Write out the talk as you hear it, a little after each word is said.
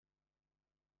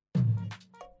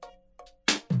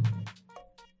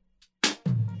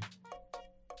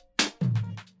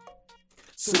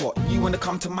So what, you wanna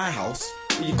come to my house?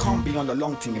 Well, you can't be on the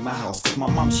long thing in my house, cause my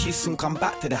mum, she soon come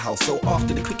back to the house. So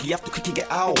after the quickie, you have to quickly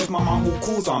get out, cause my mum will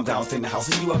cause arm down in the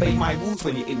house. And you obey my rules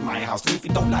when you're in my house. And if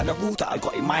you don't like the rules that I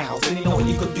got in my house, then you know what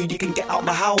you can do, you can get out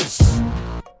the house.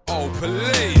 Oh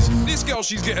please, this girl,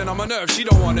 she's getting on my nerves, she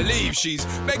don't wanna leave. She's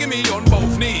begging me on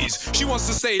both knees, she wants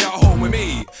to stay at home with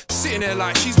me. Sitting there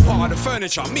like she's part of the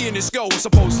furniture. Me and this girl were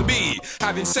supposed to be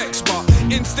having sex, but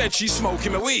instead she's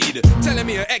smoking my weed, telling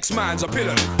me her ex-man's a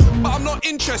pillar. But I'm not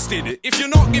interested, if you're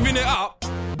not giving it up,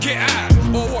 get out,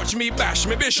 or watch me bash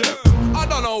my bishop. I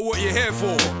don't know what you're here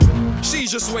for, she's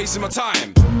just wasting my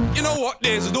time. You know what,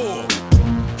 there's a door,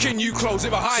 can you close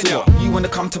it behind you? So what, you wanna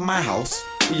come to my house?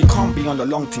 Well, you can't be on the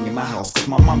long thing in my house, cause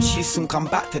my mum, she soon come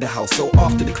back to the house. So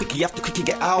after the quickie, you have to quickly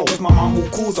get out, cause my mum will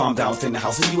cause arm down in the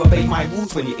house. And you obey my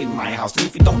rules when you're in my house. And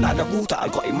if you don't like the rules that I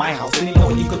got in my house, then you know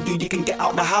what you can do, you can get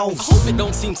out the house. I hope it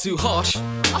don't seem too harsh,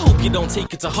 I hope you don't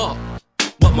take it to heart,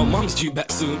 but my mum's due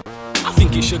back soon, I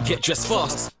think you should get dressed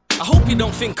fast. I hope you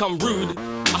don't think I'm rude,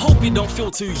 I hope you don't feel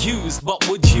too used, but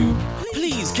would you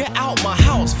please get out my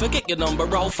house? Forget your number,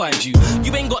 I'll find you.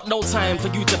 You ain't got no time for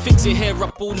you to fix your hair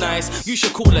up all nice. You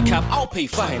should call a cab, I'll pay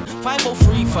fine.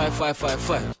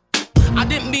 503-5555. I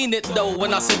didn't mean it though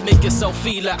when I said make yourself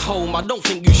feel at home. I don't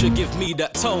think you should give me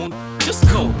that tone. Just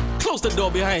go, close the door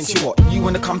behind you. So what, you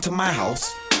wanna come to my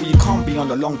house? Well, you can't be on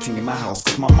the long thing in my house,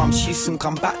 cause my mum, she soon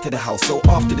come back to the house. So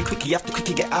after the quickie, you have to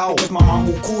quickly get out, cause my mum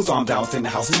will cause arm down in the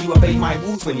house. And you obey my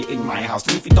rules when you're in my house.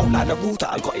 And if you don't like the rules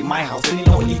that I got in my house, then you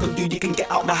know what you can do, you can get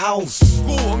out the house.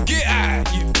 Go on, get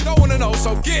out, you don't wanna know,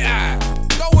 so get out.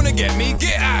 Don't wanna get me,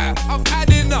 get out, I've had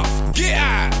enough, get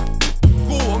out.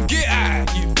 Go on, get out,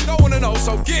 you don't wanna know,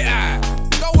 so get out.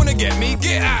 Don't wanna get me,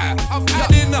 get out, I've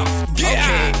had enough, get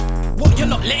out. What, you're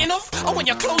not letting off? I want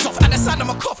your clothes off at the sound of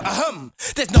my cough.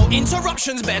 There's no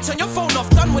interruptions, better turn your phone off.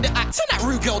 Done with the act, turn that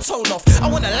rude girl tone off. I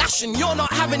want a lash and you're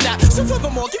not having that. So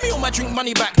furthermore, give me all my drink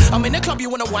money back. I'm in the club, you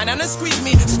wanna whine and squeeze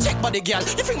me. So check buddy gal,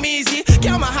 you think me easy? Get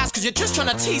out my house cause you're just trying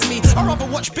to tease me. I'd rather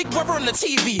watch Big Brother on the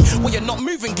TV. Well, you're not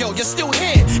moving, girl, you're still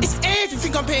here. It's air if you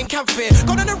think I'm paying cab fare.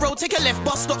 Go down the road, take a left,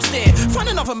 bus stop there. Find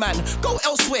another man, go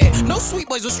elsewhere. No sweet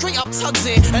boys or straight up tugs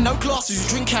here. And no glasses, you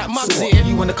drink out mugs So here. what,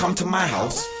 you wanna come to my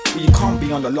house? Well, you can't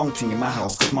be on the long thing in my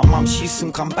house, cause my mum, she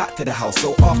soon come back to the house.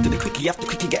 So after the quickie, you have to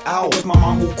quickly get out, cause my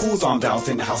mum will cause arm down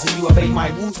in the house. And you obey my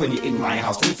rules when you're in my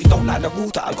house. And if you don't like the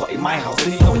rules that I got in my house,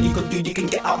 then you know what you can do, you can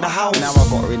get out the house. Now I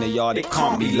got her in the yard, it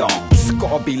can't be long. It's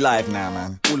gotta be live now,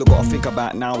 man. All I gotta think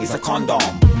about now is a condom.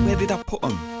 Where did I put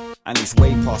 'em? And it's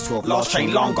way past 12, last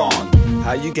train long gone.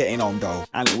 How you getting on though?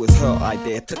 And it was her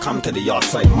idea to come to the yard,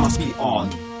 so it must be on.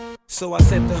 So I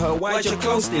said to her, why's your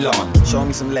clothes still on? Show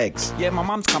me some legs. Yeah, my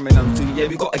mum's coming home too. Yeah,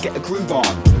 we gotta get a groove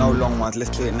on. No long ones, let's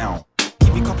do it now.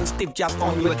 Give you a couple stiff jabs,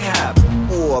 phone you a cab.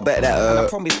 Oh, I bet that And I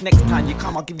promise next time you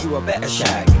come, I'll give you a better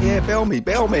shag. Yeah, bail me,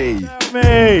 bail me.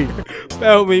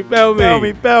 Bell me,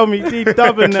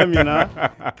 D-dubbing them, you know.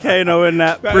 Kano and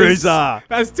that bruiser.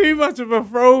 That's too much of a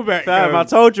throwback. Fam, I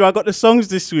told you I got the songs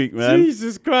this week, man.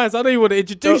 Jesus Christ, I don't even want to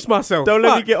introduce myself. Don't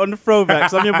let me get on the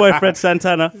throwbacks. I'm your boy Fred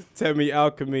Santana. Temi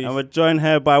Alchemy. And we're joined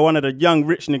here by one of the young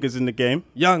rich niggas in the game.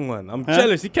 Young one. I'm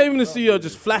jealous. He came in the studio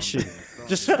just flashing.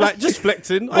 just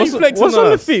flexing. What's on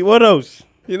the feet? What else?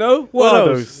 You know? What are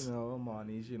those?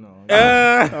 Marnies, you know.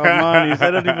 Marnies,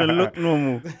 they don't even look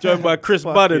normal. Joined by Chris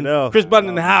Budden. Chris Budden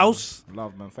in the house.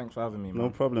 Love, man. Thanks for having me, man. No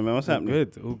problem, man. What's happening?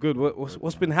 All good.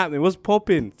 What's been happening? What's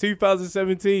popping?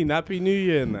 2017. Happy New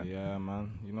Year. Yeah,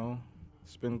 man. You know,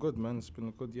 it's been good, man. It's been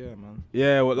a good year, man.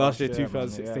 Yeah, last year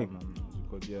 2016? Man. Yeah, man. It was a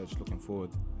good year. Just looking forward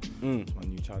to my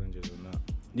new challenges and that.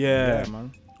 Yeah,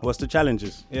 man. What's the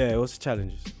challenges? Yeah, what's the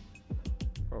challenges?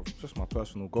 Bro, just my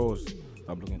personal goals that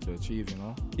I'm looking to achieve, you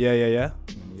know? Yeah.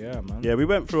 Yeah, man. Yeah, we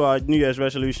went through our New Year's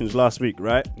resolutions last week,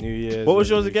 right? New Year's. What was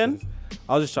yours again?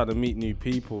 I was just trying to meet new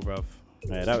people, bruv.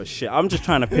 Yeah, that was shit. I'm just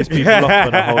trying to piss people off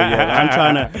for the whole year. I'm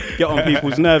trying to get on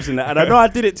people's nerves and that. And I know I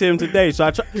did it to him today, so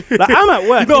I'm at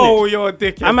work. No, you're a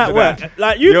dickhead. I'm at work.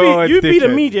 Like you be the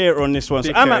mediator on this one.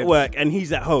 So I'm at work and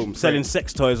he's at home selling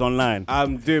sex toys online.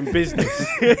 I'm doing business.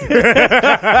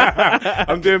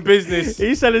 I'm doing business.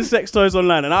 He's selling sex toys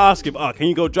online, and I ask him, can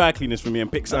you go dry clean this for me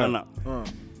and pick something up?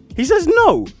 He says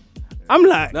no. I'm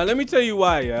like, now let me tell you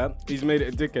why. Yeah, he's made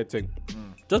it a dickhead thing.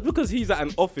 Just because he's at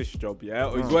an office job, yeah,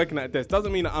 or he's working at a desk,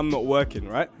 doesn't mean that I'm not working,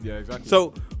 right? Yeah, exactly.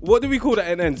 So, what do we call that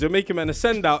at ends? You're making man a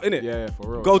send out, innit? Yeah,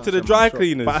 for real. Go to the dry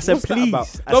cleaners. But I said What's please.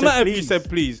 That about? Don't matter if you said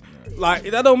please. Like,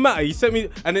 that don't matter. He sent me,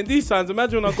 and in these times,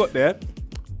 imagine when I got there,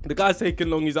 The guy's taking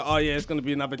long. He's like, oh yeah, it's gonna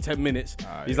be another 10 minutes.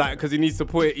 He's like, because he needs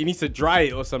to dry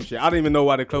it or some shit. I don't even know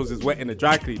why the clothes is wet in the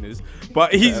dry cleaners,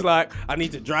 but he's like, I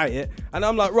need to dry it, and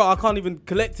I'm like, I can't even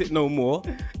collect it no more.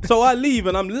 So I leave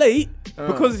and I'm late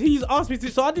because he's asked me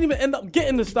to. So I didn't even end up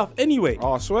getting the stuff anyway.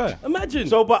 Oh, I swear. Imagine.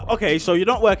 So, but okay, so you're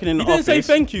not working in the office. You didn't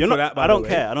say thank you You're for not, that. By I don't the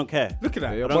way. care. I don't care. Look at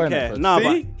that. Yeah, I don't care. No, See?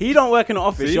 but he don't work in the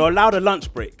office. See? You're allowed a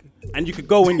lunch break. And you could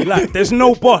go when you like. There's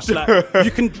no boss. Like you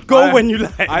can go when you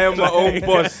like. I am my own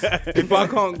boss. If I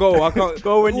can't go, I can't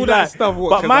go when all you that like. stuff.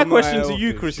 But my question to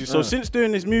you, Chrissy. So since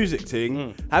doing this music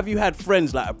thing, have you had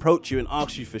friends like approach you and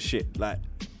ask you for shit, like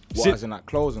As in like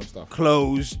clothes and stuff?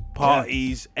 clothes,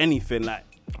 parties, anything like?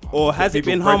 Or has it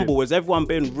been people humble? Has everyone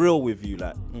been real with you,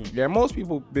 like? Yeah, most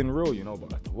people been real, you know,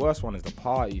 but like, the worst one is the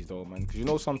parties though, man. Because you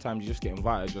know sometimes you just get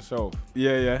invited yourself.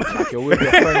 Yeah. Like you're with your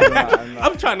friends and that. And, like,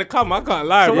 I'm trying to come. I can't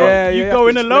lie, So bro. what, you have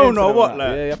going to alone explain to or them what, that-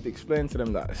 like? Yeah, you have to explain to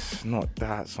them that it's not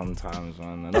that sometimes,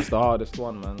 man. And that's the hardest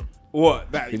one, man.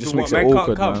 What? That It just what, makes it man can't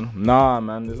awkward, come? man. Nah,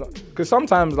 man. Because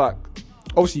sometimes, like,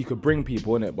 obviously you could bring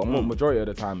people in it, but majority of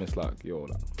the time it's like, yo,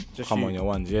 like, just come you. on your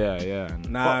ones, yeah. And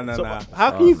Nah. So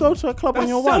how can you go to a club on That's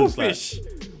your ones? selfish.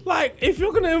 Like, if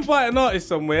you're gonna invite an artist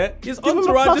somewhere, his Give him a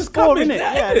entourage plus just score, come in innit?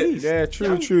 there, Yeah, at innit? least. Yeah,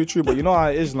 true. But you know how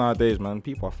it is nowadays, man.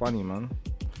 People are funny, man.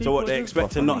 So what, they People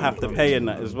expect to not have to pay in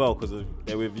that as well because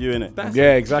they're with you, innit? That's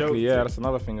Yeah, a exactly. joke. Yeah, that's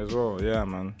another thing as well. Yeah,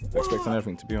 man. Expecting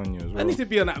everything to be on you as I well. need to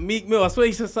be on that Meek Mill. I swear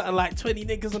he said something like 20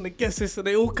 niggas on the guest list and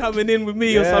they all coming in with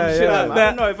me or Yeah, some shit yeah, like man. I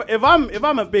that. don't know if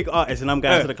I'm a big artist and I'm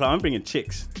going to the club, I'm bringing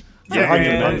chicks. Yeah,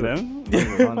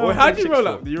 100. Well, how do you roll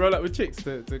up? Do you roll up with chicks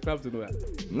to clubs and all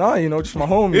that? No, you know, just my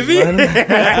homies, Is he? man.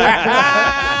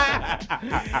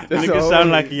 Nigga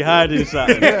sound like he hiding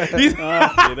something. He's-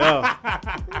 You know.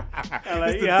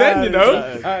 Like, It's the den, you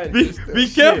know. Be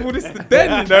careful, this is the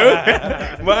den, you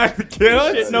know. My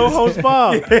God. Shit, no holds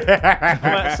barred. I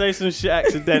might say some shit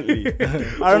accidentally.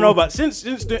 I don't know, but since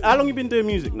how long you been doing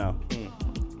music now?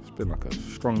 It's been like a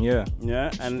strong year.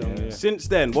 Yeah, and Strong, yeah. since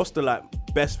then, what's the like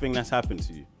best thing that's happened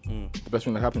to you? The best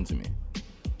thing that happened to me,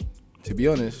 to be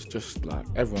honest, just like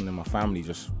everyone in my family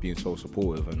just being so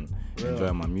supportive and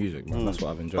enjoying my music, man. That's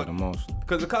what I've enjoyed the most.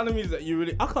 Because the kind of music that you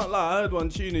really, I can't lie, I heard one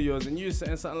tune of yours and you were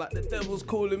saying something like, the devil's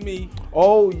calling me.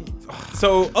 Oh,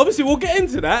 So obviously we'll get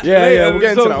into that. Yeah, later, yeah, we'll the get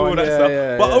into songs that and all one. that Yeah, stuff.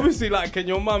 yeah, But yeah. obviously, like, can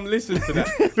your mum listen to that?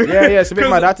 yeah, it's a bit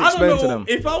mad. I had to 'Cause explain I to don't them. know,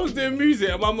 if I was doing music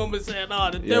and my mum was saying, the Yeah,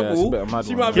 it's a devil, bit of mad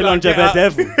she one. might be Kill like, on get Jebel out.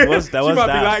 Devil. That She was might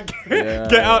that. be like, Yeah.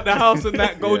 get out the house and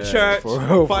that, go Yeah, church, for real,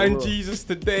 for find real. Jesus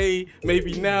today,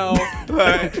 maybe now.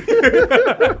 Like,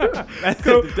 The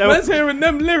devil- man's hearing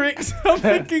them lyrics. I'm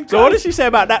thinking, So what did she say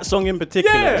about that song in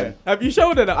particular? yeah. Have you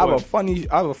showed her that I have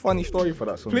one? a funny story for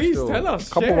that song. Please still. tell us,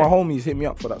 A couple share. of my homies hit me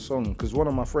up for that song because one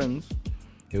of my friends,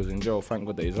 he was in jail. Thank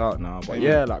God that he's out now. But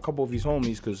yeah, like a couple of his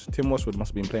homies, because Tim Westwood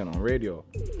must have been playing it on radio,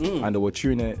 and they were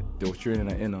tuning it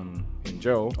in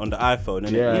jail. On the iPhone,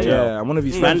 innit? Yeah, In yeah. jail. And one of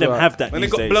his friends Random were like, have that And they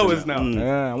these got days, blowers innit? now.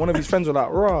 Yeah, and one of his friends were like,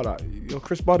 "Raw, like you're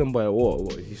Chris Budden boy, or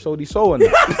what? He sold his soul and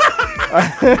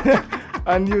that."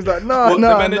 And he was like, "No, What, no,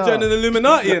 the manager and the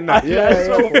Illuminati and that? Yeah, That's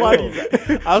so yeah,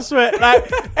 funny. I swear,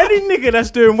 like any nigga that's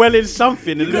doing well in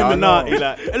something, Illuminati,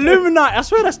 like Illuminati. I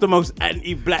swear that's the most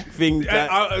anti-black thing. That,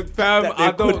 Fam, that there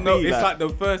I don't could know. be, It's like- like the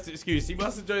first excuse. He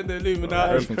must have joined the Illuminati.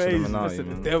 That's Everything's crazy. Illuminati, That's the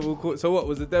man. devil call. So what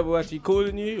was the devil actually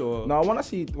calling you? Or No, when I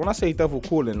say devil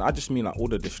calling, I just mean like all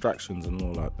the distractions and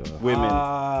all like the women.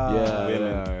 yeah,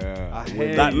 women. I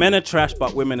hear Like you. men are trash,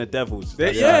 but women are devils. They-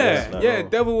 That's yeah, like- yeah.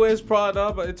 Devil wears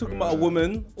Prada, but they're talking about a woman.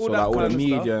 All so that like all kind the of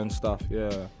media stuff. and stuff. Yeah,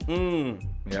 Mm.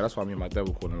 yeah, that's what I mean by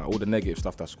devil calling. Like all the negative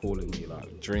stuff that's calling me,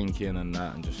 like drinking and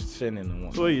that, and just sinning and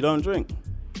whatnot. So you don't drink.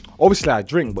 Obviously, I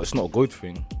drink, but it's not a good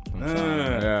thing. You know what I'm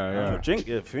saying? You yeah. drink.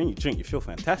 If you drink, you feel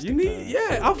fantastic. You need,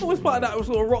 yeah. I thought it was part of that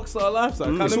sort of rock star lifestyle.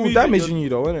 Kind It's of all music damaging you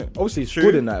though, isn't it? Obviously, it's True.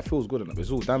 good in that. It feels good in that, but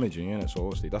it's all damaging you, innit? So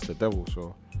obviously, that's the devil.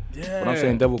 So Yeah. when I'm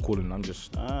saying devil calling, I'm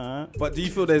just Alright. But do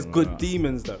you feel there's good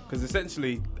demons though? Because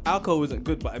essentially, alcohol isn't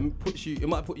good, but it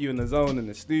might put you in the zone in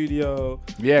the studio.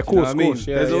 yeah, of Do you know course, what I mean?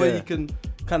 Yeah, There's a way yeah. you can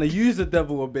kind of use the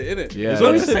devil a bit, innit? Yeah. There's There's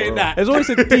always always saying a- that. There's always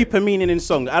a deeper meaning in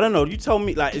songs. I don't know. You tell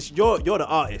me, like, it's you're the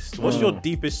artist. What's your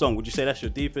deepest song? Would you say that's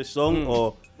your deepest song,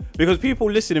 or because people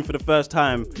listening for the first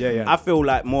time? Yeah. I feel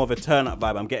like more of a turn up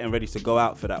vibe. I'm getting ready to go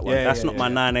out for that one. Yeah, That's yeah, not yeah, my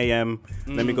yeah. 9 a.m.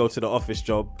 Let me go to the office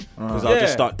job because I'll Yeah.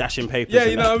 just start dashing papers. Yeah,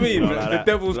 and you know that, what I mean? you know, like The that.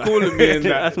 devil's calling me and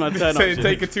that. That's my turn up. Saying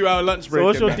take a 2-hour lunch break. So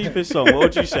what's and your that. deepest song? What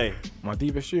would you say? my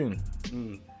deepest tune.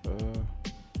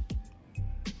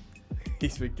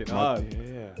 He's thinking My- hard.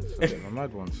 yeah, it's a bit of a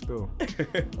mad one still.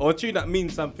 Or a tune that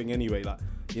means something anyway, like,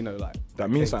 you know, like. That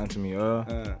means something to me.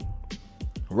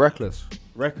 Reckless.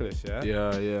 Reckless, yeah?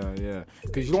 Yeah.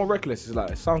 Because you know, Reckless is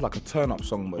like, it sounds like a turn-up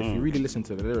song, but if you really listen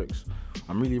to the lyrics,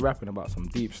 I'm really rapping about some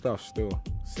deep stuff still.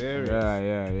 Serious?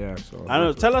 Yeah. So I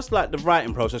know. Tell us like the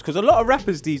writing process, because a lot of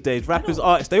rappers these days,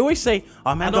 artists, they always say,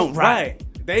 "Oh man, I don't write."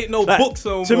 They ain't no Like, books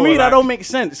no to more. me, that don't make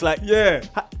sense. Like, Yeah.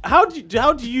 How do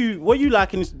you? What you like?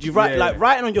 Do you write like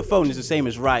writing on your phone is the same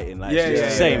as writing? Like, it's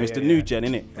the same. It's the new gen,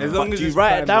 innit? As long as do you it's write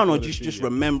planned it down, or before do you the just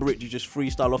studio. remember it? Do you just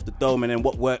freestyle off the dome, and then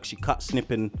what works, you cut,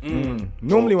 snipping?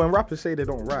 Normally when rappers say they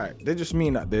don't write, they just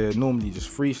mean that they normally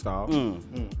just freestyle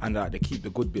and that they keep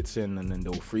the good bits in and then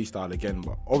they'll freestyle again.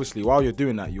 But obviously while you're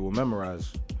doing that, you will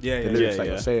memorize the lyrics that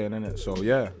you're saying, innit? So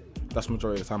yeah, that's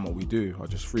majority of the time what we do. I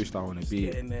just freestyle on a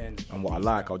beat, and what I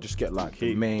like, I'll just get like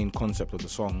the main concept of the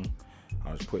song.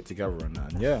 I'll just put it together and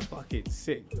that. And yeah, Fucking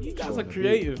sick. You guys are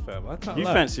creative, fam. I can't You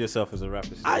lie. fancy yourself as a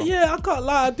rapper? Still? Yeah, I can't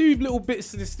lie. I do little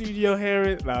bits in the studio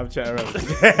here. Nah, I'm chatting around.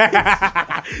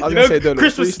 I was gonna say do a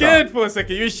Chris little was scared for a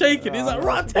second. You were shaking. He's like,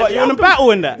 right, What, you want to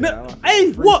battle in that? No,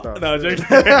 hey, what? freestyle. No, I'm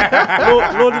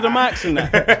joking. Lord of the Max and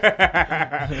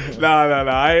that. No,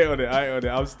 I ain't on it.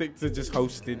 I'll stick to just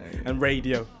hosting and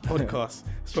radio, podcasts.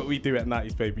 That's what we do at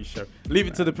 90s Baby Show. Leave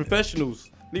it to the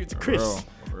professionals. Leave it to Chris.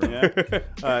 Yeah.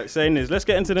 All right, saying this, let's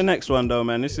get into the next one though,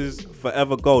 man. This is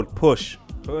Forever Gold. Push.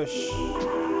 Push.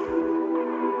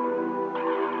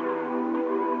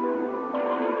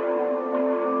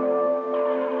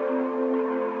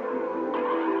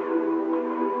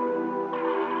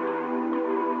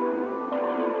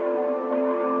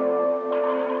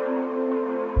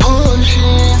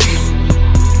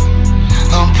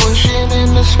 I'm pushing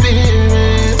in the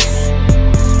spirit.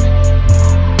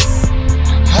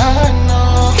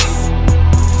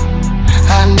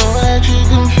 I know that you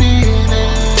can feel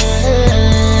it.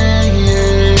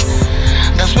 Yeah.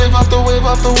 That's wave after wave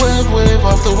after wave, wave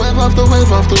after wave after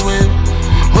wave after wave,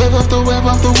 wave after wave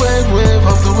after wave, wave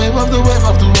after wave after wave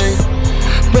after wave,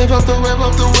 wave after wave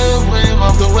after wave, wave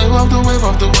after wave after wave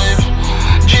after wave.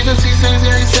 Jesus, he says,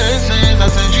 yeah, he says. I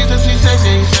said, Jesus, he says,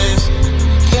 yeah, he says.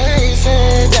 They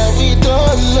say that we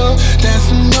don't know,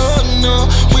 that's a no.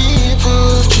 We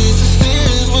push, Jesus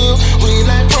is will. We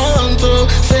like pronto,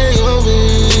 say your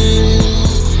will.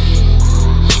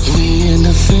 We in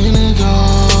the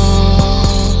synagogues,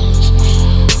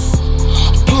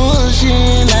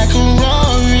 pushing like a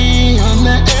Rari on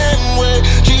the M-way.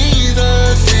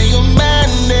 Jesus, say your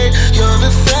mandate. You're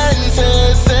the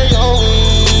census, say your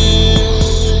will.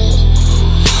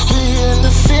 We in the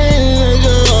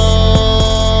synagogues.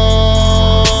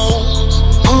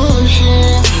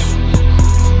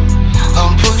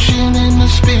 I'm pushing in the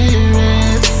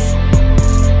spirit.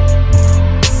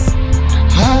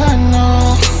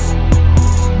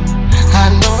 I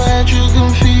know that you can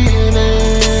feel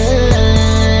it.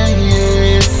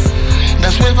 Yeah.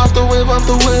 That's wave after wave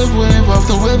after wave, wave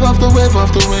after wave after wave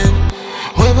after wave,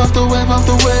 wave after wave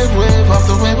after wave, wave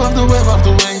after wave after wave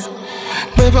after wave,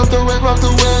 wave after wave after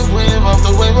wave, wave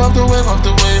after wave after wave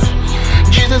after wave.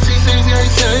 Jesus, he says, yeah, he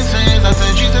says. I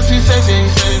said, Jesus, he says, yeah, he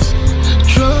says.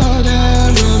 Draw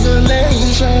down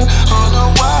revelation on a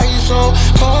white soul.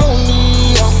 Call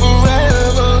me out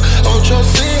forever. Ultra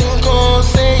single,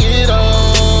 say it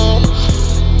all.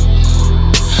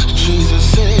 Jesus,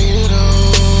 say it all.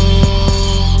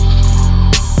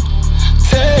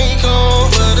 Take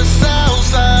over the south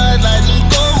side like them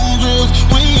gold grills.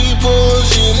 We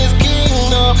push in his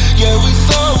kingdom. Yeah, we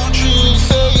so true,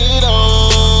 say it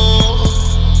all.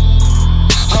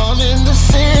 I'm in the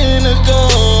synagogue,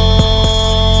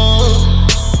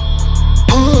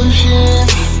 pushing.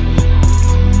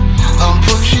 I'm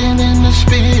pushing in the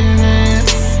spirit.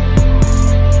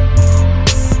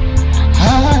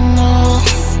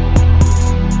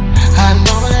 I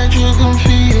know that you can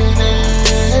feel it.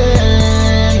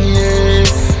 Yeah.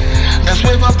 That's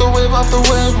wave after wave after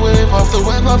wave, wave after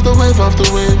wave after wave after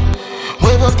wave,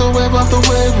 wave after wave after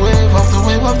wave, wave after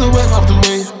wave after wave after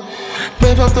wave,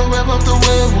 wave after wave after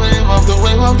wave, wave after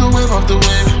wave after wave after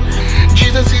wave.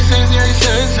 Jesus, he says, yeah, he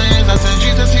says. I said,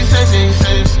 Jesus, he says, yeah, he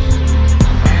says.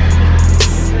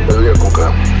 Le doy a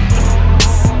Cuca.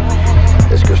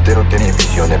 Es que usted no tiene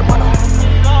visión, hermano.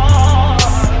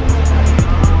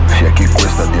 Si aquí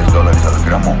cuesta $10 al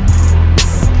gramo,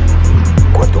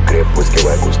 ¿cuánto cree pues que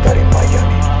va a costar en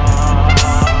Miami?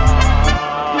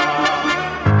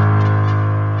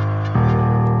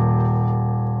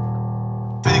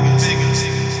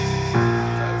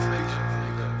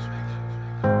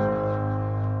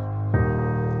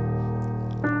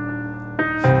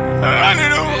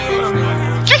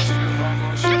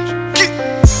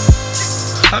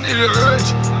 I need a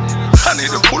range. I need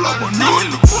to pull up on you.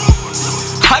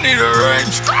 I need a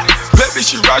range. Baby,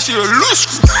 she right, she a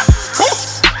loose.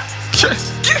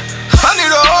 I need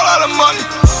a whole lot of money.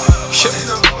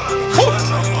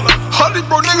 All these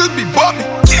bro niggas be bumming.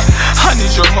 I need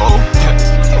your whole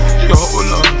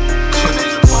love.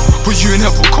 But you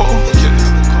never call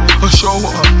or show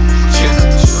up.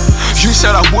 You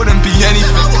said I wouldn't be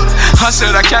anything. I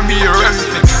said I can't be your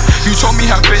everything. You told me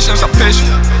have patience, I'm patient.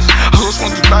 I just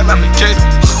want to be bad like a kid.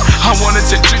 I wanna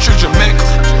take trips to Jamaica.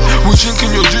 We're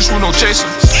drinking your juice with no chaser.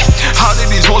 How did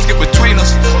these hoes get between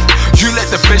us? You let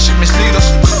the patient mislead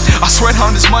us. I swear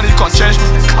on this money can't change me.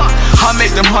 I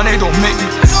make them money, don't make me.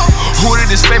 Who did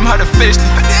this fame had to face me?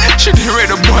 She didn't rate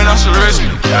the boy, now she raised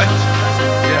me.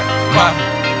 Man,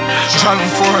 driving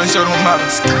foreigns, it don't matter.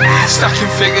 Stacking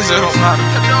figures, it don't matter.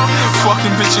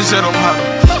 Fucking bitches, it don't matter.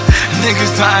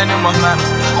 Niggas dying in my manner.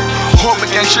 Hope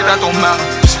against shit that don't matter.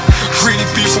 Greedy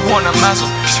people want a matter.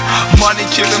 Money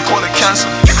killing, call it cancer.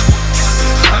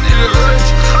 I need a range.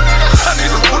 I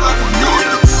need to pull up with you.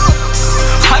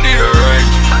 I need a range.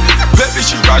 Baby,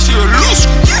 she right, she a loose.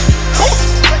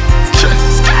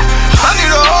 I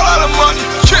need a whole lot of money.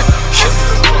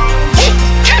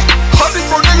 All these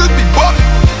bro niggas be bumming.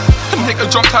 A nigga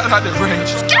jumped out of the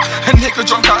range. A nigga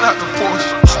jumped out of the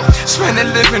Porsche.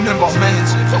 Spending living in my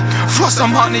mans. Flush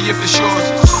some honey if it's yours.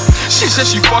 She said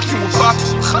she fucking with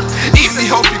Poppy. Eat me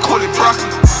healthy, call it broccoli.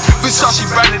 Versace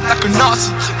branded like a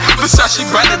Nazi. Versace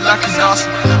branded like a Nazi.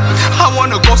 I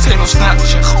wanna go say no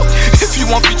Snapchat. If you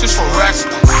want features for racks,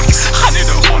 I need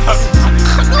a whole lot of money.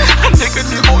 A nigga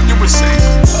need whole new Mercedes.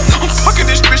 I'm fucking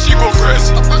this bitch, she go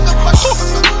crazy.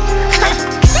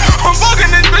 I'm fucking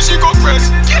this bitch, she go crazy.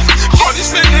 All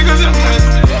these fake niggas are mad.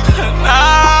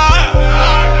 Nah.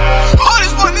 All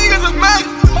these fake niggas are mad.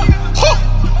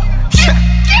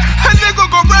 A nigga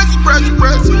go crazy.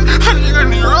 A nigga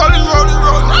need rolling.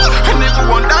 A nigga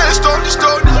want die and stone.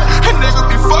 A nigga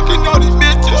be fucking all these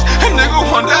bitches. A nigga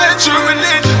want die and true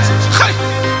religions. Hey,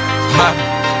 man,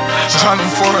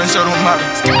 driving foreigns, it don't matter.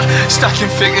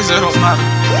 Stacking figures, it don't matter.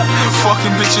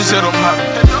 Fucking bitches, it don't matter.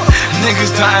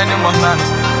 Niggas dying in my manner.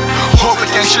 Hope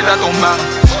against shit that don't matter.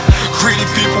 Greedy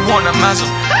people want a matter.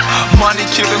 Money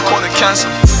killing, call it cancer.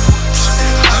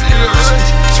 I need a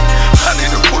range. I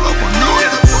need to pull up on you.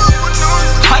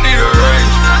 I need a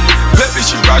range. Baby,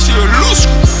 she right, she a loose.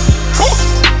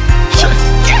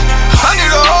 I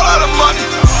need a whole lot of money.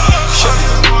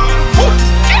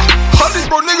 All these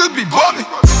bro niggas be bumming.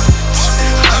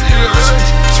 I need a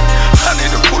range. I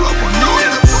need to pull up on you.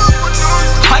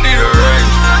 I need a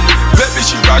range. Baby,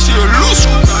 she right, she a loose.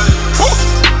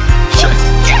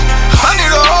 I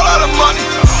need a whole lot of money.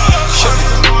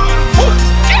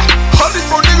 All these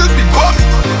bro niggas be bumming.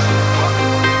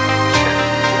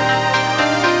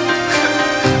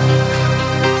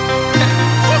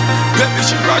 Baby,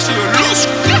 she right, she a loose.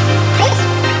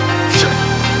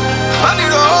 I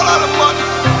need a whole lot of money.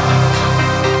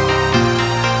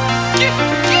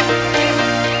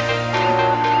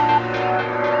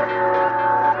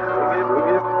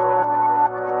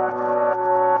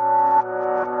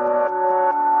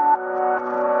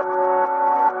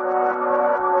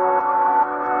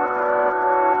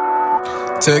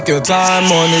 Take your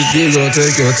time on this beat, girl,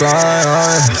 take your time.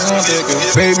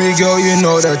 Baby girl, you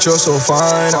know that you're so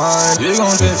fine.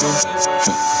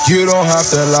 You don't have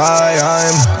to lie,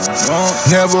 I'm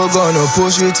never gonna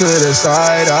push you to the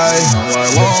side.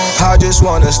 I just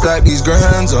wanna stack these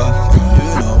grands up.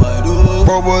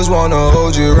 Bro boys wanna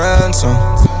hold you ransom.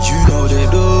 You know they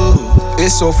do.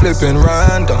 It's so flippin'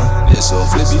 random. It's so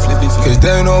flippy. Cause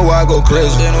they know I go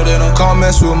crazy. Can't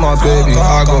mess with my baby,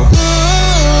 I go.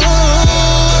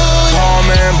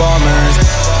 Barman,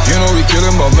 you know we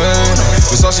killin' my man.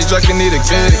 Versace jacket need a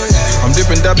cake. I'm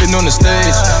dippin' dabbing on the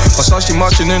stage. Versace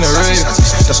marching in the rave.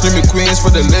 That's New Queens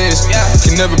for the list.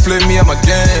 Can never play me at my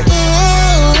game.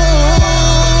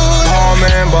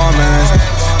 Barman,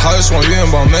 I just want you in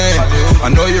my man. I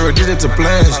know you're addicted to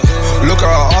plans. Look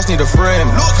at her ass need a frame.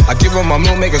 I give her my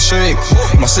milk, make her shake.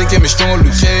 My sick get me strong,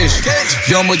 Luke Cage.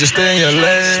 Young boy, just stay in your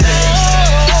lane.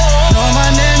 Know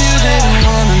my name, you didn't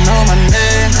wanna know my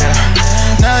name.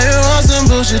 Now you're on some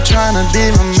bullshit tryna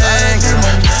be my man.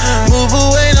 Move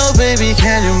away, no baby,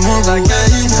 can you move away?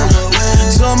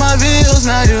 So my videos,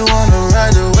 now you wanna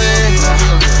ride away.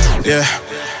 Yeah,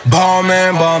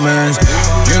 barman,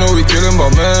 you know we killin'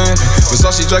 my man.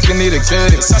 Versace jacket need a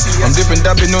cake. I'm dippin'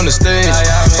 dabbing on the stage.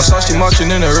 Versace marching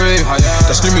in the rave.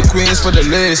 That's New Queens for the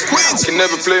list. Can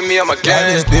never play me at my game.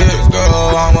 This big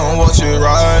girl, I wanna watch you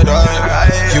ride.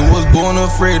 You was born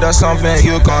afraid, that's something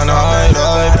you can't hide.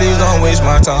 Please don't waste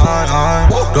my time.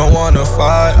 Don't wanna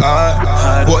fight.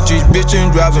 Watch these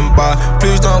bitches driving by.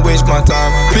 Please don't waste my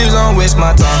time. Please don't waste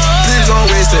my time. Please don't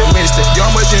waste it.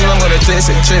 Young boy, I'm gonna take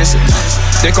chase it.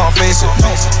 They can't face it.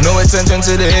 No attention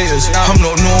to the haters. I'm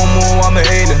not normal, I'm an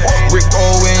alien. Rick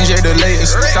Owens, yeah, the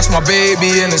latest. That's my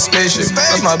baby in the spaceship.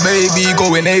 That's my baby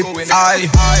going ape.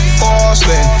 Fast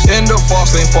lane, in the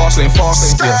fast lane,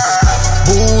 yeah.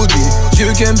 Bougie,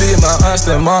 you can be my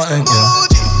Aston Martin, yeah.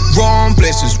 Wrong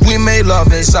places, we made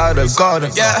love inside a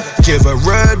garden, yeah. Give her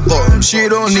red bottom, she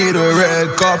don't need a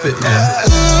red carpet, yeah.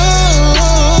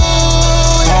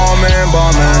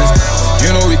 Barman,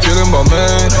 you know we killin'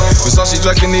 barman. Versace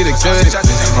jacket need a cake.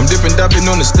 I'm dipping, dabbing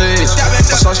on the stage.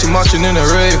 Versace marching in the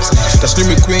rave. That's New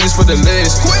Queens for the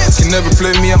lace. Can never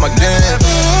play me at my game.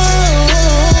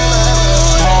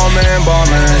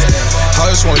 Barman,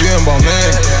 I just want you in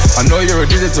barman. I know you're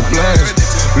addicted to plans.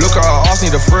 Look at her ass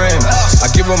need a frame. I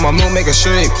give her my milk, make her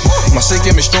shake. My shake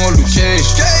give me strong Luke Cage.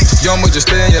 Young boy, just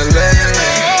stay in your lane.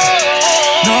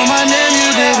 Know my name, you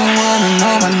didn't wanna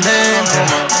know my name,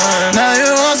 yeah. Now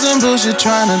you on some bullshit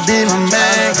tryna be my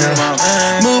man,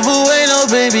 yeah. Move away, no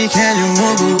baby, can you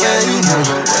move away?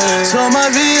 So my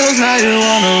videos, now you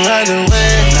wanna ride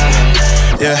away,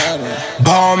 yeah.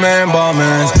 Barman,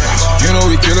 you know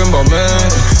we killin' barman.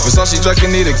 Versace jacket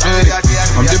need a cake.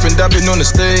 I'm dipping, dabbing on the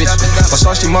stage.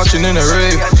 Versace marching in the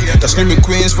rave. That's New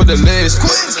Queens for the lace.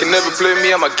 Can never play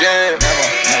me at my game.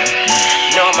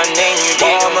 Know my name, you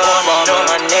didn't wanna know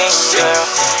my name,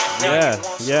 Yeah,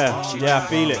 I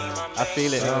feel it. I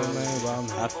feel it.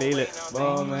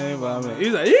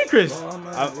 He's like, yeah, Chris.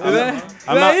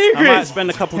 I might spend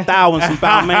a couple thou on some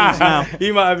Balmains now.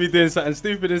 He might be doing something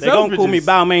stupid. They're gonna call me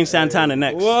Balmain Santana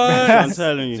next. What? I'm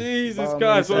telling you. Jesus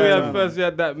Christ. What we had first, we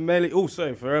had that Melly. Oh,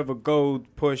 sorry, Forever Gold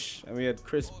Push. And we had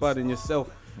Chris Budden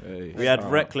yourself. Hey, We had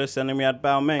Reckless and then we had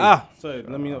Balmain. Sorry,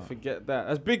 let me not forget that.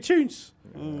 That's big tunes.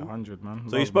 100, man.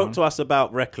 So you spoke to us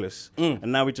about Reckless,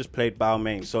 and now we just played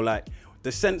Balmain. So like,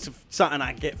 the sense of something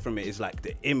I get from it is like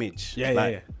the image,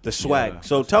 the swag.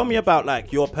 So tell me about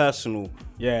like your personal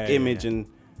image and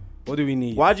what do we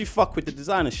need? Why'd you fuck with the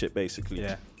designer shit, basically?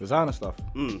 Yeah, designer stuff.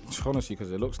 Just honestly,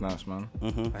 because it looks nice, man.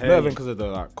 Not Hey. even because of the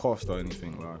like cost or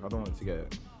anything. Like, I don't want it to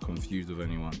get confused with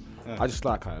anyone. I just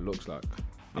like how it looks like.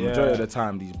 And majority of the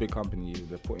time, these big companies,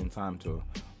 they're putting time to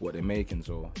what they're making,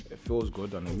 so it feels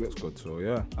good and it looks good. So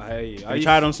yeah. Have you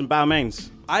tried on some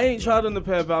Balmains? I ain't tried on a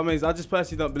pair of Balmains. I just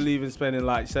personally don't believe in spending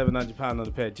like £700 on a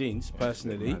pair of jeans,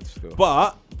 personally.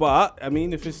 But I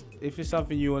mean, if it's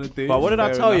something you want to do. But what did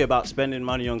I tell you about spending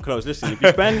money on clothes? Listen, if you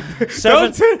spend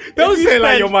don't say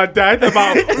like you're my dad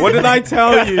about what did I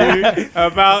tell you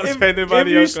about spending money on clothes? If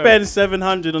you spend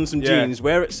 700 on some jeans,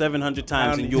 wear it 700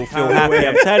 times and you'll feel happy.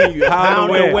 I'm telling you,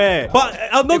 pound away. But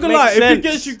I'm not gonna lie, if it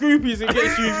gets you groupies, it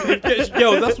gets you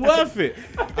girls, that's worth it.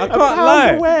 I can't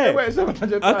lie.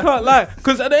 I can't lie.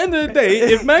 Because at the end of the day,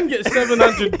 if man gets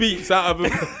 700 beats out of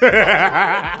him,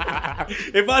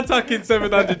 if I tuck in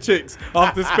 700 chicks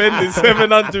after spending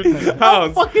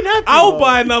 £700, I'll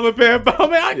buy another pair of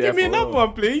Balmain. Give me another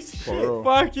one, please.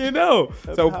 Fucking hell.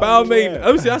 So Balmain,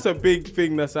 obviously that's a big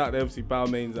thing that's out there. Obviously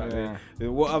Balmain's out there.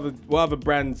 What other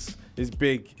brands is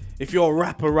big? If you're a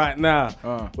rapper right now,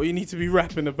 what you need to be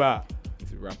rapping about?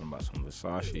 Rapping about some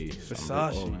Versace,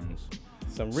 some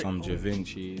Da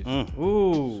Vinci's, some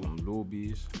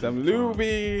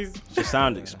Lubies. Just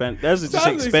sound expensive. Those are just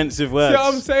expensive words. See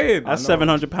what I'm saying? That's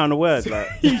 £700 a word. Like.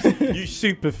 you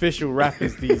superficial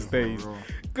rappers these days.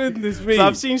 Goodness me. So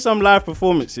I've seen some live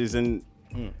performances and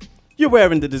you're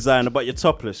wearing the designer, but you're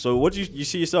topless. So what do you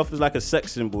see yourself as like a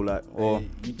sex symbol, like, or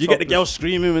you get the girl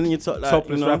screaming when you're like,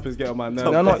 topless rappers get on my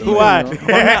nerves. Why? On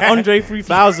that Andre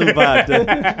 3000 vibe,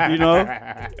 then, you know?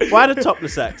 Why the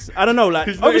topless acts? I don't know. Like,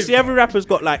 obviously every rapper's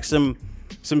got like some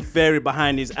theory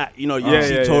behind his act. You know, you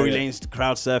see Tory Lanez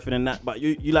crowd surfing and that, but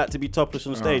you like to be topless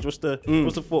on stage. What's the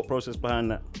thought process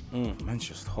behind that? Man's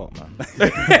just hot, man.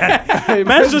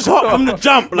 Man's just hot from the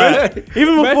jump, like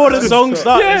even before the song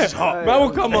starts. It's just hot. Man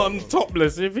will come on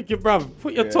topless. You think, bruv,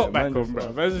 put your top back on,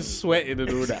 bruv. Man's just sweating and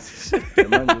all that.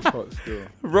 Man just hot still.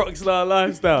 Rockstar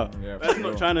lifestyle. Man's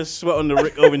not trying to sweat on the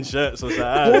Rick Owens shirts or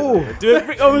something. Do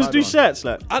Rick Owens do shirts?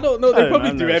 Like, I don't know. They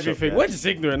probably do everything. We're just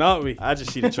ignorant, aren't we? I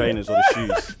just see the trainers or the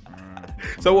shoes.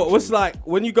 So what's like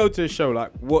when you go to a show?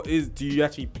 Like, do you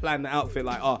actually plan the outfit?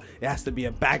 Like, it has to be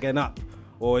a bagging up,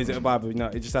 or is it a vibe? No,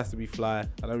 it just has to be fly.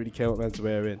 I don't really care what man's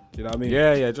wearing. You know what I mean?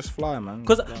 Yeah, just fly, man.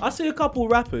 Because I see a couple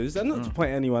rappers, and not to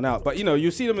point anyone out, but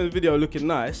you see them in the video looking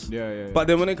nice. Yeah. But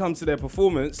then when it comes to their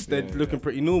performance, they're looking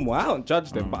pretty normal. I don't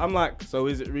judge them, but I'm like, so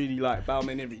is it really like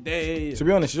Balmain every day? To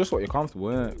be honest, it's just what you're comfortable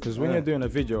in. Because when you're doing a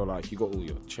video, like you got all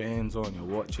your chains on, your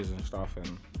watches and stuff,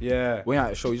 and when you're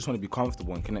at a show, you just want to be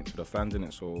comfortable and connect with the fans in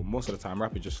it. So most of the time,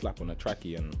 rappers just slap on a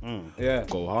trackie and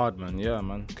go hard, man. Yeah,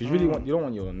 man. Because you don't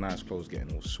want your nice clothes getting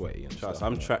all sweaty and stuff.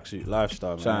 I'm tracksuit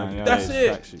lifestyle, man. Yeah. That's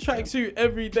it. Tracksuit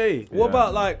every day. What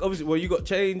about like obviously? Well, you got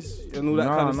chains and all that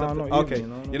kind of stuff. Okay,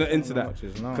 you're not into that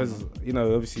because you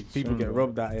know obviously people get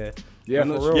robbed out here. Yeah,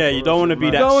 you don't want to be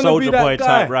that Soulja Boy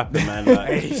type rapper, man. Like.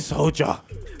 Hey, Soulja.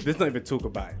 Let's not even talk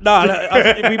about it.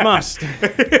 No, we must.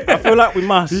 I feel like we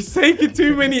must. He's taking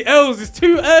too many L's. It's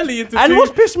too early into and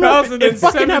what's pissed me off, it 2017.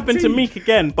 fucking happened to Meek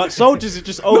again, but Soldiers is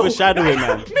just overshadowing,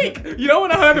 man. Meek, you know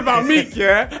when I heard about Meek,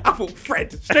 yeah? I thought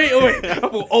Fred, straight away. I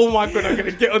thought, oh my God, I'm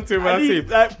going to get onto him when I see him.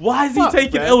 Like, why is he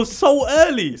taking L's so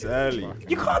early? It's early.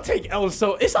 You can't take L's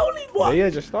so... It's only what? Yeah,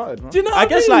 just started, man. Do you know I what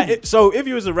guess mean? like, so if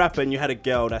you was a rapper and you had a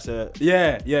girl that's a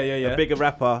bigger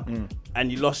rapper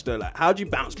and you lost her, like how do you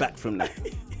bounce back from that?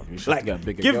 Like,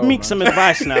 give Meek some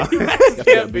advice now.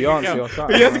 Beyonce or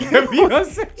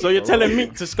something. So you're telling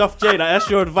Meek to scuff Jay, like that's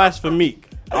your advice for Meek?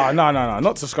 Oh, no,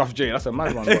 not to scuff Jay. That's a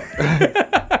mad one. To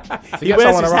He get wears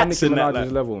someone his around hats Nicki in that, Minaj's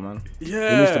like. level, man.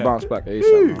 Yeah. He needs to bounce back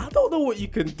ASAP, man. I don't know what you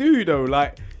can do though.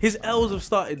 Like his L's have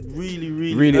started really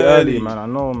Really early, man. I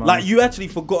know, man. Like you actually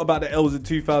forgot about the L's in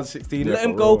 2016. Yeah, Let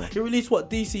him for go. real. He released what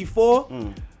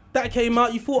DC4. That came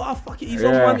out. You thought, oh fuck it, he's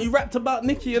on one. He rapped about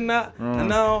Nicki and that, and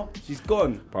now she's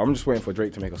gone. But I'm just waiting for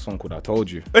Drake to make a song called "I Told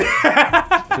You."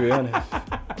 To be honest,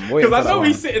 because I know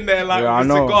he's sitting there like with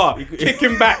a cigar,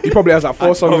 kicking back. He probably has like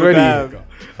 4 songs ready.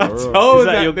 I told Is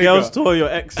that your nigga. girl's tour, your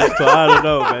ex's tour? I don't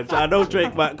know, man. I know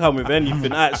Drake might come with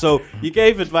anything. Alright, so you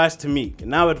gave advice to Meek,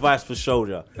 now advice for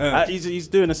Soulja. He's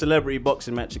doing a celebrity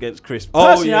boxing match against Chris.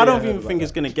 Personally, I don't even think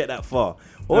it's gonna get that far.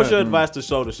 What's your advice to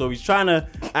Soulja? So he's trying to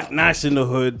act nice in the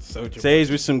hood, say he's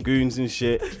with some goons and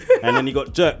shit, and then he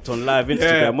got jerked on live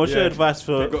Instagram. What's your advice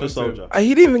for Soulja?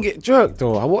 He didn't even get jerked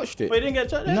though. I watched it. But he didn't get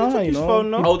jerked. No, He took his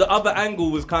phone, no. Oh, the other angle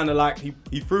was kind of like he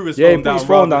threw his Yeah, phone he down. put his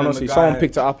phone rather down. than Honestly, the someone guy.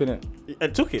 picked it up in it.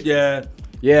 And took it. Yeah.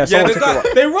 Yeah, someone the took guy, it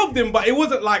up. they robbed him, but it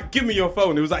wasn't like give me your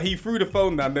phone. It was like he threw the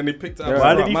phone down, then they picked it up.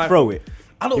 Why did he throw it?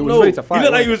 I don't He was know. ready to fight, He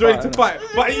looked like he was ready wasn't to fight.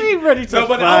 But he ready to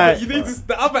but fight.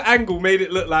 the other angle made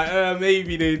it look like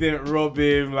maybe they didn't rob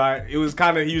him. Like it was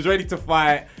kind of he was ready to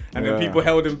fight, and then people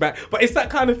held him back. But it's that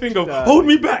kind of thing of hold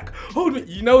me back, hold me.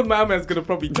 You know, my man's gonna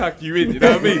probably tuck you in. You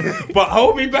know what I mean? But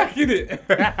hold me back in it.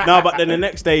 No, but then the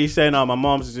next day he's saying, "Oh, my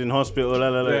mom's is in hospital."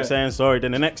 Saying sorry.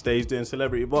 Then the next day he's doing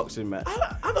celebrity boxing match.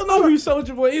 I don't know who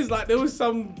Soulja Boy is. Like there was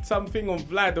something on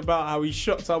Vlad about how he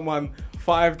shot someone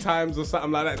 5 times or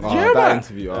something like that. Did you hear that that?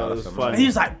 interview. That was That's funny. He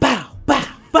was like bow, bow,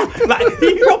 bow. Like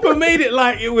he proper made it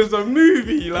like it was a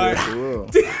movie. Like I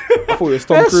thought it was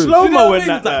Tom Cruise. slow-mo you know what I in mean? He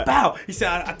that. was like bow. He said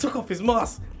I took off his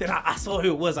mask. Then I saw who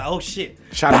it was. Like oh shit.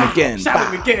 Shot him again.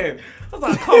 Shot him again. I was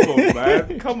like, come on,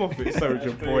 man. Come off it,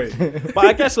 Soulja Boy. But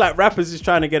I guess like rappers is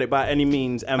trying to get it by any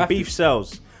means, and beef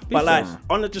sells. But like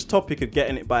on the just topic of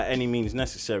getting it by any means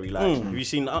necessary, like have you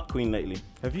seen the Up Queen lately?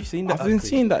 Have you seen that? I've been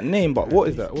seeing that name, but what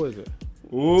is that? What is it?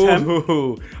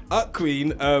 Ooh, Up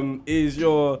Queen is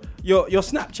your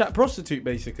Snapchat prostitute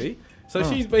basically. So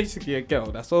she's basically a girl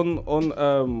that's on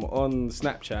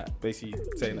Snapchat, basically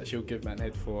saying that she'll give man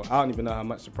head for I don't even know how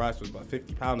much the price was, but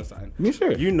 £50 or something. You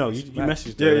sure? You know, you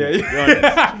messaged Yeah, her.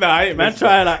 yeah. Nah, I ain't Man, messaged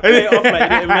try her. like play it off like you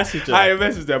didn't message her. I ain't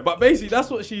messaged her, but basically that's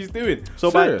what she's doing.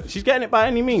 So she's getting it by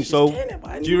any means. So getting it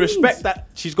by any do you means. respect that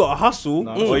she's got a hustle,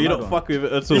 or you don't fuck with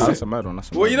it at all? Nah, that's a mad one.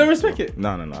 That's a Well, mad you don't one. respect it?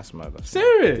 No, that's mad. That's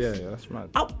Serious? Yeah, that's mad.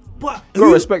 But You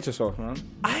gotta respect yourself, man.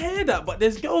 I hear that, but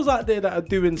there's girls out there that are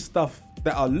doing stuff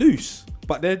that are loose,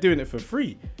 but they're doing it for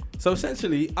free. So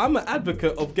essentially, I'm an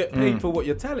advocate of get paid for what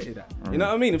you're talented at. You know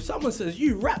what I mean? If someone says,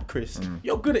 you rap, Chris,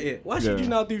 you're good at it, why should you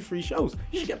now do 3 shows?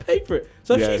 You should get paid for it.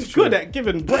 So if she's good at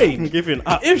giving brain, Giving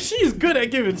up. if she's good at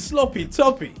giving sloppy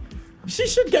toppy, she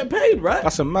should get paid, right?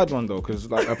 That's a mad one though, because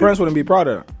like her parents wouldn't be proud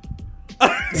of that.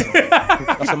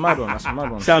 That's a mad one. That's a mad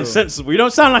one. Sounds still. sensible. You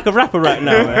don't sound like a rapper right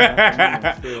now,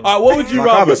 man. What would you Like,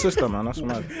 I have rather? a sister, man. That's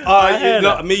mad. hear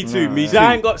that. Me too, me See,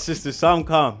 I ain't too. got sisters, so I'm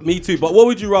calm. Me too, but what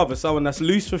would you rather? Someone that's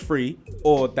loose for free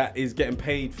or that is getting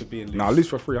paid for being loose? Nah, at least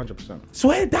for free, 100%.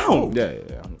 Swear down. Yeah.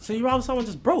 So you rather someone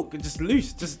just broke, just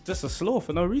loose, just a slaw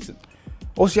for no reason?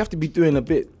 Also, you have to be doing a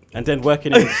bit. And then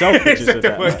working in Selfridges with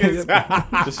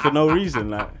that, man. Just for no reason,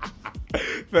 like.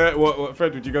 Fred,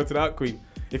 would you go to the Out Queen?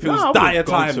 If it Nah, I was wouldn't dire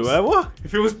go times. to her. What?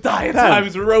 If it was dire Fam.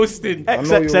 times roasting. know you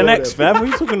XXNX, were fam. What are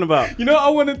you talking about? You know what I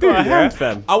want to do? Got a Yeah? hand,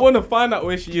 fam. I want to find out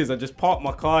where she is and just park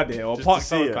my car there or Just park to see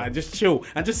someone's her. car and just chill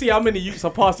and just see how many youths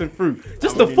are passing through.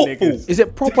 Just How the many footfall. niggas? Is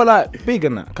it proper like big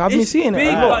and that? 'Cause I've been It's seeing big,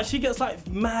 it. a lot. like she gets like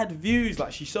mad views.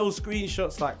 Like she shows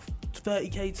screenshots like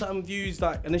 30k time views.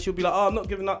 Like and then she'll be like, oh, I'm not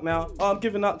giving up now. Oh, I'm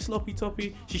giving up sloppy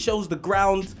toppy. She shows the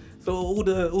ground, so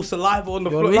all saliva on the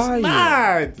You're floor. lying. It's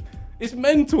mad. It's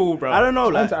mental, bro. I don't know. I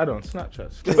want Like, to add on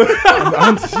Snapchat. I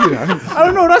want to see that. I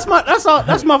don't know.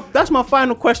 That's my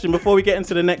final question before we get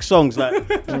into the next songs. Like,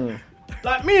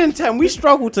 like me and Tem, we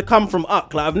struggle to come from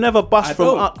Uck. Like I've never bust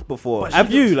from Uck before.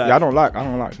 Have you? Like, Yeah, I don't like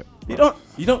it.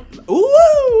 You don't.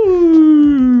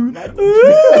 Ooh.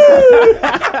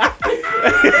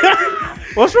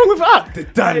 What's wrong with Uck? The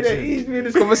dungeon. He's me in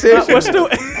this conversation. We're still.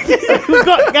 We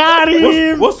got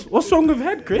him. What's wrong with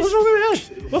head, Chris? What's wrong with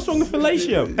head? What's wrong with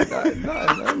fellatio?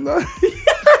 No.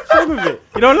 What's wrong with it?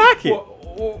 You don't like it?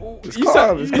 You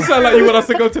sound like you want us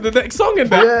to go to the next song in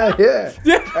that. Yeah.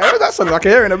 I heard that song. I can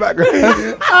hear it in the background.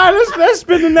 Alright, let's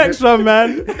spin the next one,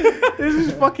 man. This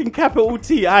is fucking capital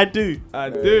T. I do.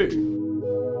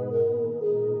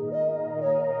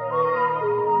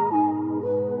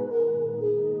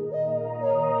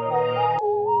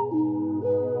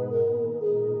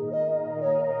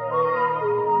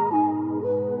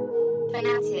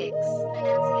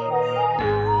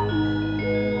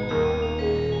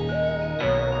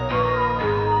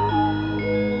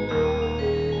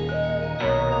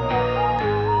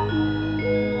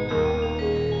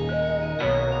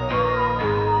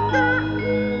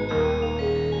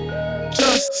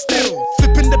 Still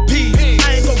flipping the P.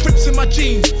 I ain't got rips in my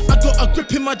jeans. I got a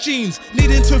grip in my jeans,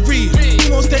 needing to read.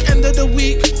 Almost the end of the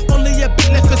week, only a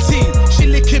bit left for tea. She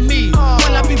licking me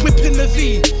while I be whipping the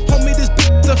V. Homie, this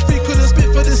bitch a freak, couldn't spit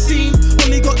for the scene.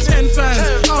 Only got 10 fans.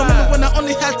 I remember when I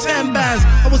only had 10 bands.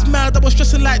 I was mad, I was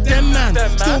stressing like them, man.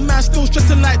 Still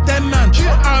stressing like them, man.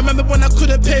 I remember when I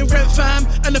couldn't pay rent, fam.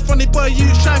 And the funny boy, you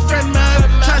try friend, man.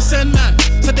 Try send, man.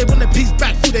 Said they want a piece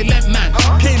back, through they lent, man.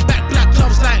 Came back, black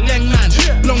gloves like Leng, man.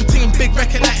 Long ting and big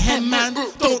record like Hen, man.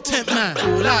 Don't tempt, man.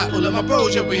 All of my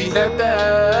bros, yeah, we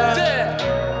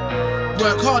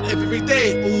work hard every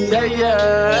day. Ooh.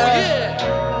 Yeah.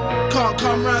 Can't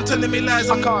come round telling me lies.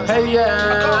 I can't. Hey,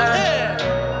 yeah.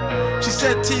 She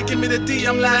said, T, give me the D.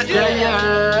 I'm like,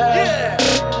 yeah.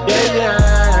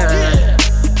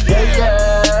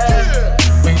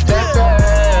 We that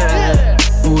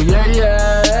bad. Ooh, yeah.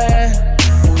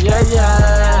 Ooh, yeah.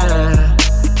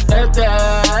 That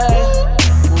bad.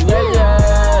 Ooh, yeah.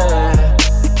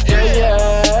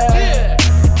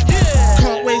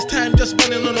 Can't waste time just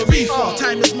running on a reefer.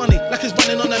 Time is money, like it's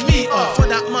running on a meter. For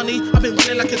that money, I've been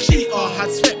running like a cheater.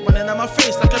 Had sweat running out my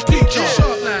face like a preacher.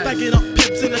 Bagging up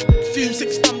pips in a few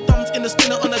 6 dum-dums in the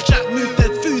spinner on a jack. Move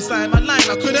dead food sign, my line,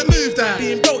 I couldn't move that.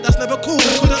 Being broke, that's never cool,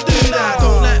 I couldn't do that.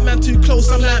 Don't like man too close,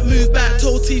 I'm like move back.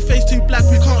 Told T face too black,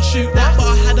 we can't shoot that. But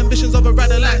I had ambitions of a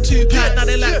rider like Tupac. Now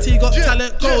they like T got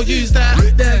talent, go use that.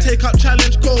 Then take up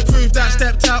challenge, go prove that.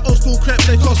 Stepped out, old school crepe,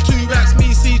 they cost 2 racks.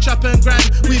 Me, C, trap and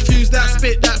grind, we fuse that.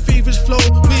 Spit that feverish flow,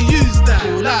 we use that.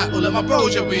 All of my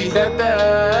bros, yeah, we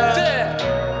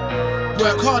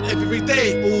work hard every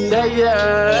day. Ooh.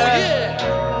 Yeah.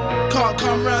 Can't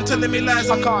come round telling me lies.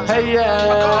 I can't. Hey,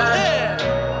 yeah.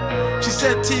 She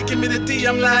said, T, give me the D.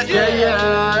 I'm like,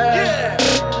 yeah.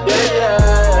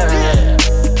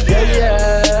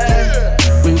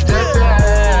 We did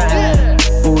that.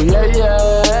 Ooh, yeah.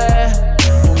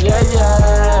 Ooh, yeah.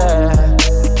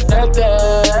 That. Yeah.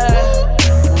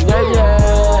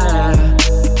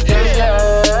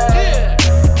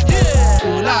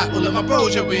 All of my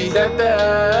bros, yeah, we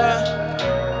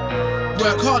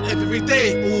work hard every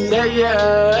day. Ooh.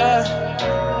 Yeah.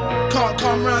 Can't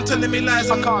come round telling me lies.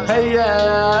 I can't. Hey,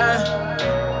 yeah.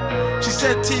 She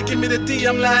said, T, give me the D.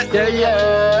 I'm like, yeah.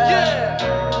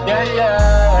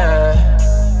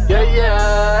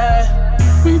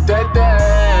 We did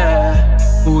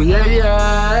that. Ooh,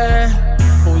 yeah.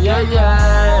 Ooh, yeah.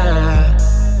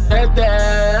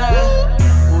 That.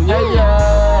 Ooh, yeah.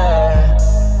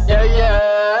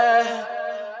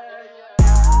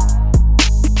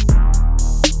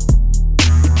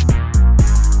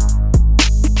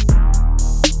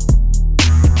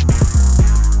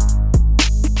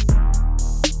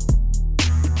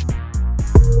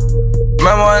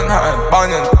 Remember when I had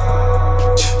bunions?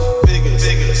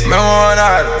 Remember when I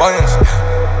had bunions?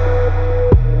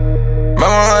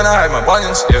 Remember when I had my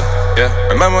bunions? Yeah.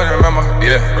 Remember.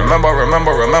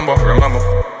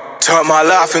 Turn my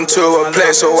life into a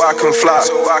place so I can fly.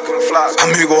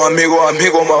 Amigo,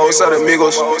 my whole side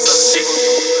amigos.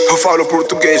 Eu falo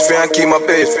português, vem aqui my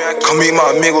babe. Come meet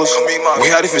my amigos. We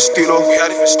had different estilo,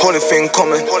 only thing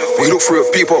coming. We look for real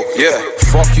people, yeah.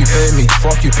 Fuck you pay me.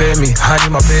 I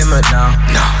need my payment now.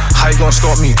 How you gonna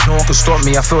stop me? No one can stop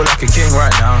me. I feel like a king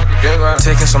right now.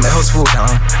 Taking some else fall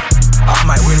down. I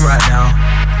might win right now.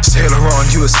 Sailor on,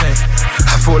 you a saint.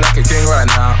 I feel like a king right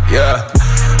now. Yeah.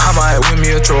 I might win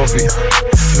me a trophy.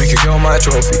 Make a girl my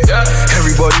trophy.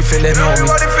 Everybody think they know me,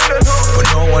 but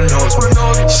no one knows me.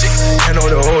 Can't know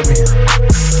to hold me.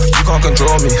 You can't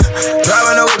control me.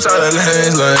 Driving the whips out of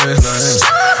lanes.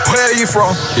 Where are you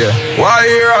from? Yeah. Why are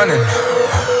you running?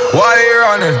 Why are you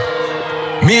running?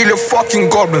 Me the fucking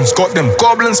goblins, got them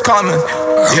goblins coming.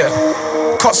 Yeah.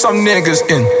 Cut some niggas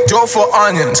in, Joe for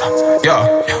onions. Yeah.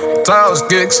 Tiles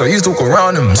gigs, I used to walk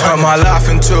around them. Turn my life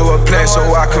into a place so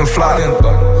I can fly in.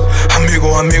 Amigo,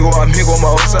 my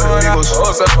osa de amigos.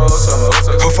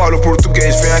 Eu falo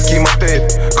português, vem aqui matar.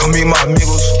 Come my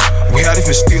amigos. We had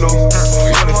different estilo,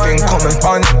 only thing common.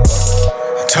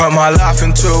 Turn my life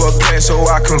into a place so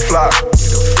I can fly.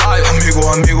 Amigo,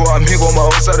 my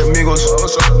osa de amigos.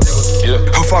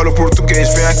 Eu falo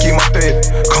português, vem aqui matar.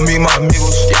 Come my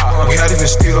amigos. We had different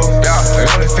estilo,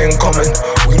 only thing common.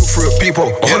 We look for a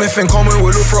people. Only thing common,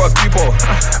 we look for a people.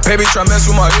 Baby, try mess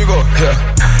with my ego. Yeah.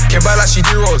 Can't buy like she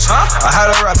D-Rose. I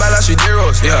had her right back like she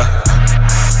D-Rose. Yeah.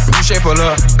 New shape of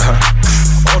love.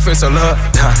 Old face of love.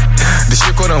 The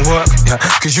shit couldn't work. Yeah.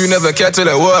 Cause you never cared till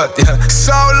it worked. Yeah.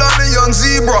 South London, young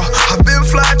zebra. I've been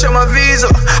flying, check my visa.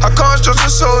 I can't trust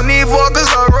a soul, neither. Cause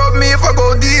I rub me if I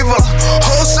go diva.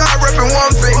 Whole side reppin'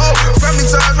 one thing. Family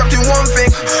ties wrapped in one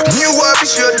thing. New word, be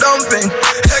shit a dumb thing.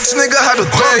 Ex nigga had a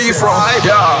Where you from?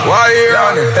 Yeah. Why you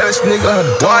running? Ex nigga had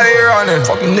a Why you running?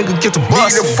 Fucking nigga get to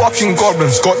bust. Me the fucking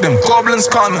goblins. Got them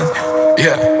goblins coming.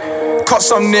 Yeah. Cut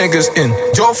some niggas in.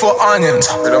 Joe for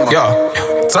onions. Yeah.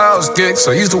 Tiles gigs,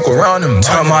 I used to walk around them.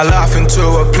 Turn my life into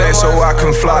a place so I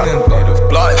can fly in.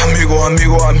 Amigo,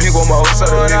 my osa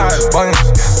de amigos.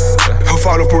 Eu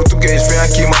falo português, vem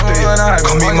aqui matar.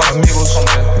 Come my amigos.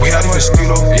 We had different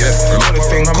estilo, only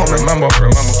thing common. Remember.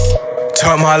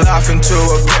 Turn my life into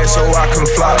a place so I can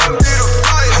fly in.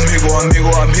 Amigo,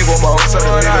 my osa de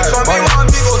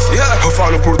amigos. Eu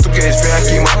falo português, vem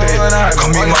aqui matar.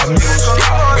 Come my amigos.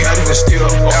 We had different estilo,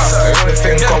 only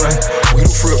thing common. We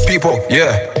look for a people,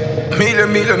 Mila.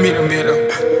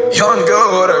 Young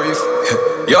girl, what are you?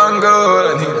 Young girl,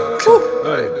 I need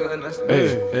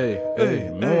Hey,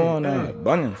 more on that.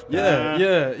 Budden.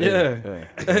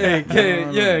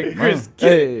 Hey, Chris,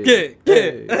 hey.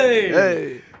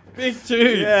 Big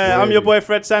tune. Yeah, I'm your boy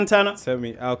Fred Santana. Tell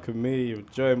me, Alchemy. You're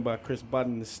joined by Chris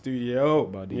Budden in the studio.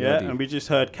 Buddy. And we just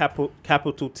heard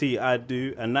capital T, I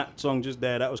Do, and that song just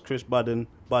there, that was Chris Budden,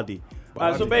 Buddy.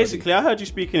 Alright, so basically, I heard you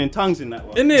speaking in tongues in that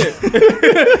one. Innit?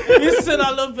 You said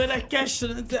I love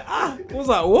education. I was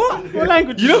like, what? What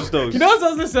language is those? You know what I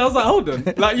was listening? I was like, hold on.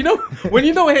 Like, you know, when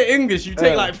you don't hear English, you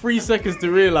take like 3 seconds to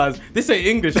realise this ain't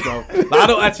English, bro. Like, I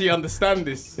don't actually understand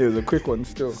this. It was a quick one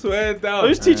still. Swear down.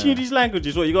 Who's teaching you these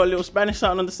languages? What, you got a little Spanish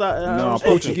out on the side? No,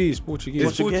 Portuguese.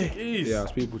 Yeah, I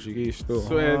speak Portuguese still.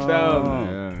 Swear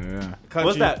down. Yeah.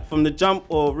 What's that? From the jump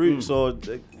or roots or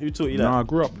who taught you that? No, I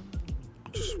grew up.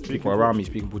 Just people around me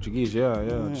speaking Portuguese,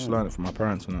 just learned it from my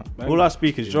parents and that. All I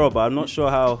speak is Joe, but I'm not sure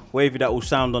how wavy that will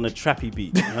sound on a trappy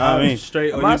beat. You know what I mean?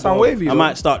 Straight on might sound wavy. I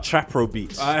might start trap-ro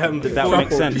beats. Did that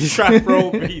make sense?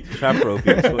 Trap-ro beats. Trap-ro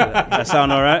beats. That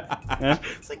sound alright? Yeah?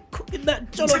 It's like cooking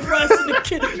that jollof rice in the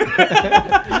kitchen.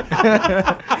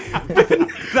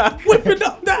 Whipping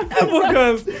up that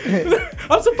hamburgers.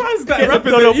 I'm surprised that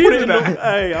rappers are using that.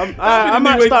 Hey, I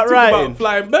might start writing. About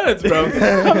flying birds, bro.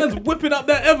 I'm just whipping up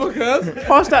that hamburgers.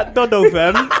 Pass that dodo,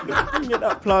 fam. Get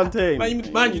that plantain.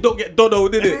 Man, you don't get dodo,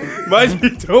 did it? Man,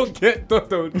 you don't get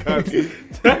dodo,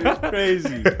 That's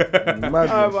crazy.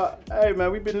 Hey,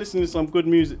 man, we've been listening to some good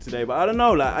music today, but I don't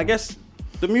know, like, I guess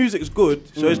the music's good,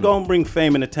 so it's going to bring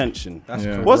fame and attention. That's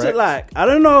correct. What's it like? I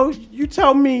don't know. You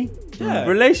tell me.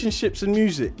 Relationships and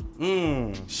music.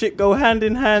 Shit go hand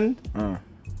in hand,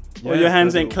 or your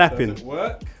hands ain't clapping. Does it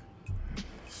work?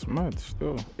 It's mad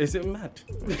still. Is it mad?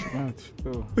 It's mad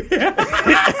still.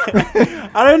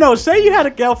 I don't know. Say you had a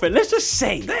girlfriend. Let's just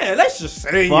say. Yeah, let's just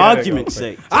say. For argument's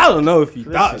sake. I don't know if he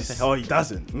does. Oh, he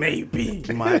doesn't. Maybe.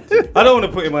 He might. I don't want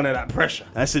to put him under that pressure.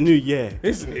 That's a new year.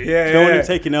 Yeah. Don't want him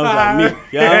taking L's like me.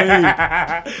 You know what I mean?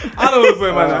 I don't want to put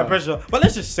him under that pressure. But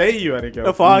let's just say you had a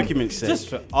girl. For argument's sake. Just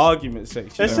for argument's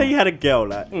sake. Let's say you had a girl,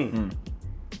 like.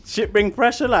 Shit bring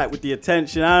pressure, like, with the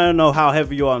attention. I don't know how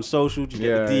heavy you are on social. Do you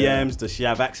get the DMs? Does she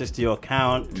have access to your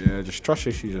account? Yeah, just trust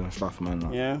issues and stuff, man.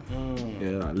 Like, yeah,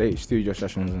 like late studio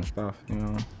sessions and stuff, you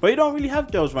know. But you don't really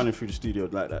have girls running through the studio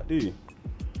like that, do you?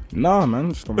 Nah,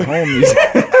 man, just on my homies.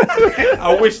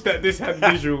 I wish that this had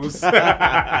visuals.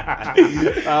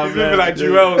 It's maybe like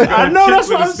Jewel's. I know, that's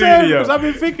what I'm saying, because I've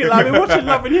been thinking, like, I've been watching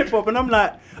Love and Hip Hop, and I'm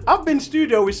like, I've been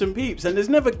studio with some peeps, and there's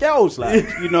never girls, like,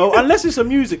 you know, unless it's a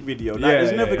music video, like,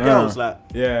 there's never girls, like.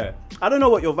 Yeah. I don't know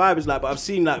what your vibe is like, but I've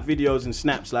seen, like, videos and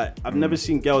snaps, like, I've never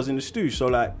seen girls in the stew, so,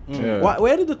 like,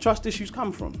 where did the trust issues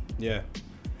come from? Yeah.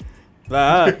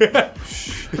 Like,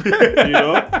 you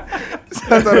know?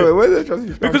 don't know, where's the trust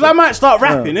issues come Because from? I might start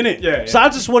rapping, innit? Yeah, So I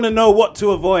just want to know what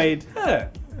to avoid.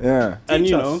 Yeah. And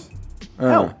you know,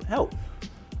 Uh. help.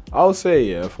 I'll say,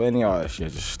 yeah, for any artist, yeah,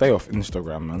 just stay off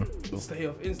Instagram, man. Stay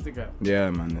off Instagram. Yeah,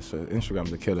 man,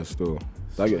 Instagram's a killer still.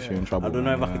 That gets you in trouble. I don't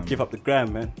know if I could give up the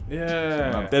gram, man.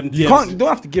 Yeah. Them You DMs, don't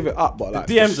have to give it up, but like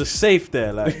DMs are safe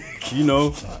there, like, you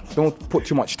know. don't put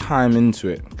too much time into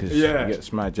it because Yeah. it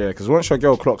gets mad. Yeah, because once your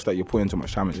girl clocks that you're putting too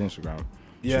much time into Instagram,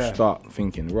 Yeah. you start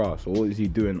thinking, rah, so what is he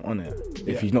doing on it?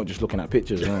 If he's not just looking at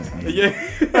pictures, innit? Yeah.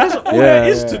 That's all there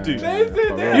is to do.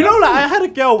 You know, like I had a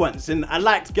girl once and I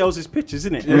liked girls' pictures,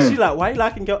 innit? And she's like, why are you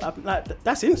liking girls? I'm like,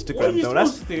 that's Instagram, What are you though.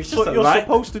 That's supposed to do? It's what just a you're like.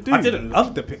 supposed to do. I didn't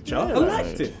love the picture. I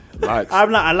liked it. Likes.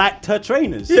 I'm like, I liked her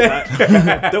trainers. Like,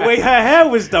 the way her hair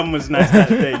was done was nice that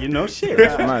day, you know? Shit.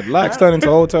 It's mad. Likes turn into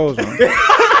hotels, man.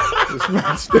 It's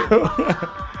mad still.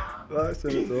 Likes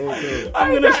turn into hotels.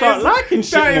 I'm going to start liking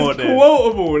shit That more is then.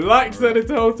 quotable. Like Senator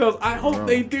to hotels. I hope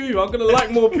they do. I'm gonna like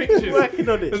more pictures. Working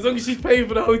on it. As long as she's paying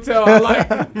for the hotel, I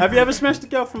like. Have you ever smashed a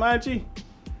girl from IG?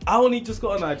 I only just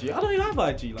got an IG. I don't even have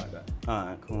IG like that.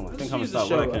 Alright, cool. I think Just I'm going to use the start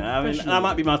show, working. man. I mean, that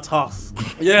might be my task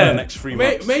for the next 3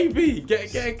 months. Maybe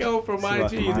get a girl from See what I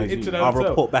IG can into the I'll hotel.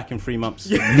 report back in 3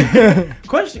 months.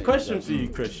 Question for you,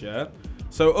 Chris. Yeah.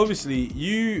 So obviously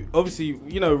you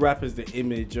know rappers, the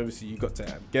image. Obviously you got to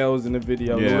have girls in the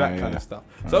video, and all that kind of stuff.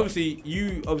 So obviously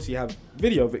you have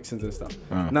video vixens and stuff.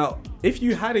 Now, if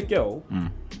you had a girl,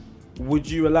 would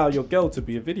you allow your girl to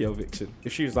be a video vixen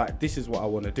if she was like, "This is what I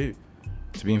want to do"?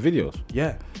 To be in videos?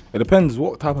 Yeah. It depends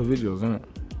what type of videos, isn't it?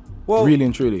 Well, really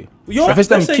and truly. Your- If it's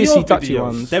them let's say your kissy touchy videos.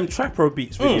 ones, Them Trapper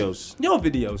Beats videos. Your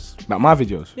videos. like my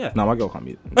videos. Yeah. No, my girl can't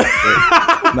be.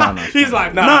 No. He's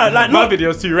like, Nah, nah, like, my no.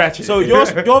 video's too ratchet. So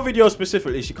your video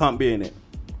specifically, she can't be in it.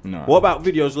 No. What about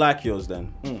videos like yours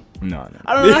then? No.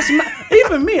 I don't know. That's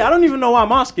even me. I don't even know why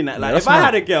I'm asking that. Like, that's if I mad.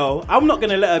 had a girl, I'm not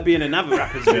gonna let her be in another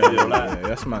rapper's video. Like, Yeah,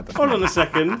 that's mad. That's hold mad. on a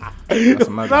second. That's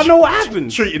mad. I know what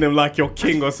happened. treating him like your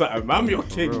king or something. I'm your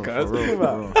king, For cuz. real,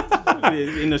 for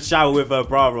real. In the shower with her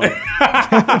bra on.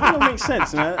 That don't make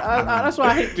sense, man. That's why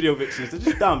I hate video vixens. They're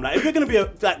just dumb. Like, if you're gonna be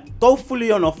go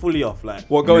fully on or fully off. Like,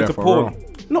 What, go Yeah, into for porn? real.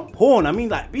 not porn. I mean,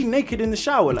 like, be naked in the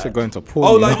shower. To Like, go into porn.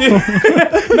 Oh, you like know?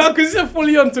 this? No, because it's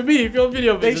fully on to me. If you're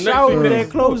video they vixen, next shower thing with they-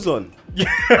 their clothes on.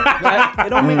 Like, it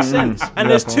don't make sense. And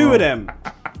there's two of them.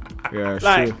 Yeah, it's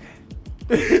Like, true.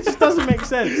 it just doesn't make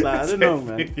sense. Like, I don't know,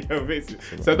 man. Video vixen.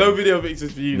 So no video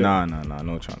vixens for you then? Nah,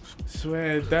 no chance.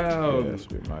 Swear Yeah, down. it's a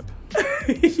bit mad.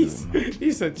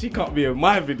 He said she can't be in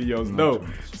my videos, no.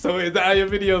 So is that how your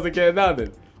videos are getting down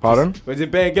then? Pardon? Was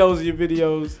it bare girls in your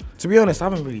videos? To be honest, I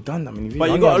haven't really done that many videos. But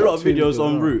you I got only a lot have of like two videos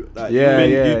en now. route. Like, Yeah,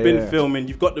 you've been yeah. filming.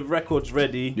 You've got the records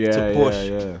ready Yeah, to push.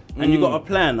 yeah. And you got a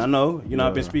plan. I know. You know,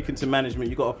 I've been speaking to management.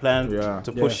 You got a plan Yeah.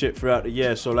 to push it throughout the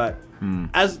year. So like,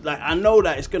 I know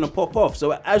that it's gonna pop off.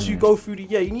 So as you go through the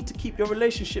year, you need to keep your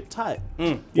relationship tight.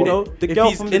 You know, the If girl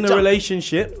he's from the in a jump,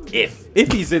 relationship,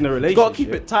 if he's in a you relationship, gotta keep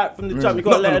it tight from the jump. You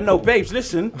gotta Not let her gonna know, put- babes.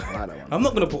 Listen, I'm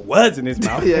not gonna put words in his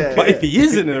mouth, but if he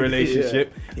is in a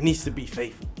relationship, he needs to be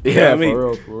faithful. You know Yeah, what I mean? for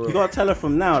real. you gotta tell her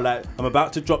from now. Like, I'm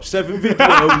about to drop 7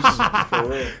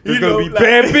 videos. There's You gonna know, be like-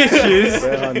 bare bitches.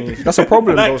 Yeah, honey. That's a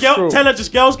problem, though. Like, girl, still. tell her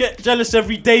just girls get jealous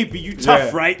every day, but you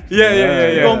tough, right? Yeah.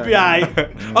 You gonna be alright.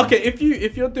 Okay,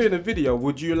 if you're doing a video,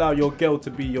 would you allow your girl to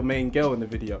be your main girl in the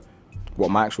video? What,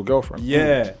 my actual girlfriend?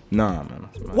 Yeah. Nah, man.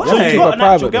 That's mad. Why? So Hey. you Keep got her an actual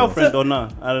private, though. girlfriend or no?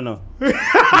 I don't know. Nah,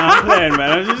 I'm playing,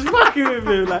 man. I'm just fucking with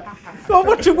him. Like, God,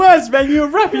 watch your words, man. You're a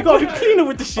rapper. You gotta be cleaner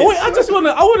with the shit. Oh wait,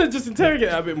 I wanna just interrogate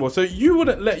that a bit more. So you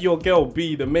wouldn't let your girl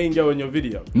be the main girl in your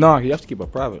video? Nah, you have to keep her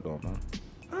private, though, man.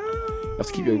 You have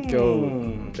to keep your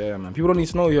girl there, man. People don't need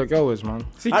to know who your girl is, man.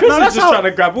 See, No, Chris is that's just how- trying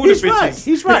to grab all the He's bitches. right.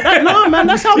 He's right. No, man.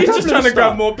 That's how He's just problems trying to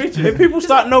grab start. more bitches. If people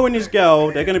start knowing his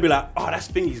girl, they're gonna be like, "Oh, that's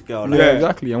Thingy's girl." Like, Yeah,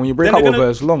 exactly. And when you break Then up they're with gonna- her,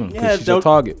 it's long because Yeah, she's they'll- your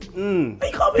target. You can't be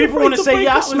People afraid want to to say, break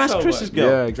 "Yeah, I up with smashed someone. Chris's girl."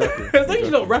 Yeah, exactly. As long as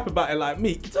you don't rap about it like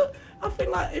me. I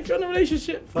think like if you're in a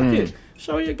relationship, fuck it.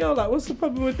 Show your girl like what's the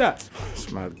problem with that?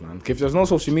 It's mad, man. If there's no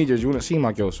social media, you wouldn't see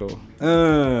my girl, so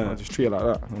I just treat her like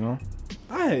that, you know?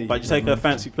 Aye. But you take her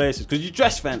fancy places because you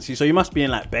dress fancy, so you must be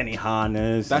in like Benny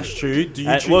Hanna's. That's true. Do you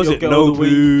What treat was your it? girl the way?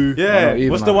 Nobu. Yeah.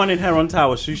 Even What's the like- one in Heron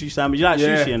Tower? Sushi sandwich. You like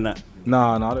Yeah. sushi and that,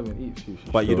 Nah, I don't even eat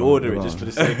sushi. but you'd so, order you it know. just for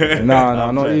the sake of it. Nah,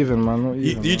 not fair. even, man. Not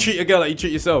even. Do you man. treat a girl like you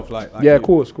treat yourself? Like Yeah, you- of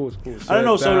course. I don't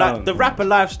know. So Down. like the rapper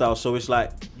lifestyle, so it's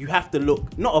like you have to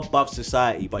look not above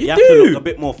society, but you, You have to do. look a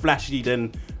bit more flashy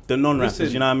than the non-rappers.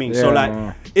 Listen, You know what I mean? yeah, so like,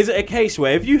 no. is it a case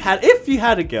where if you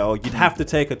had a girl, you'd have to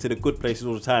take her to the good places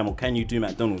all the time, or can you do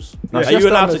McDonald's? Nah, Are she has you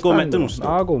allowed to go understand, McDonald's? though.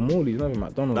 Still? Nah, I'll go Morley's, not even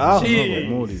McDonald's. Oh. I'll go Jeez.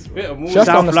 Morley's, bro. Bit of She has to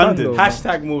South understand, London. though, man.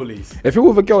 Hashtag Morley's. If you're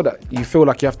with a girl that you feel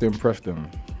like you have to impress them,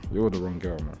 You're the wrong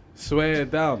girl, man. Swear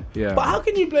down. Yeah. But how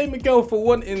can you blame a girl for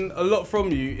wanting a lot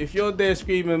from you if you're there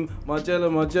screaming Margella,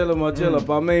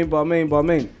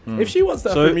 Balmain? If she wants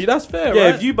that from you, that's fair, yeah,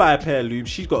 right? if you buy a pair of lubes,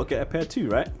 she's got to get a pair too,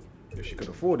 right? If she could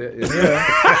afford it,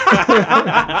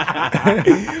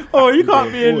 Oh, you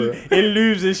can't be in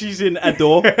lubes and she's in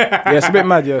Adore. Yeah, it's a bit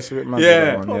mad. Yeah, it's a bit mad.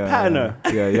 Yeah, yeah,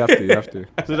 yeah, you have to.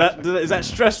 So is that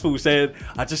stressful? Saying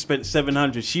I just spent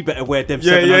 700. She better wear them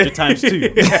 700 times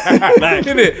too. Like,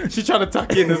 isn't it? She's trying to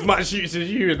tuck in as much shoots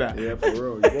as you and that. Yeah, for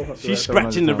real. You both have to she's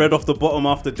scratching the red off the bottom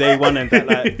after day one and that.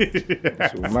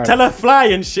 Like, tell her fly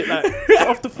and shit. Like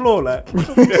off the floor. Like,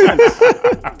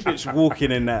 bitch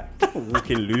walking in that.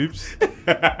 Walking lubes.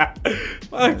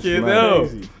 Fucking hell.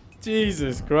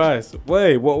 Jesus Christ.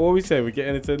 Wait, what were we saying? We're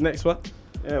getting into the next one?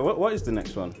 Yeah, what is the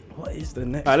next one? What is the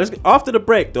next one? Let's after the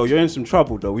break though, you're in some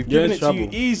trouble though. We've given it to you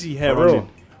easy here on it.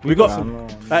 We got some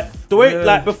like the way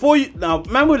like before you now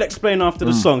man will explain after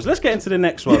the songs. Let's get into the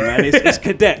next one, man. It's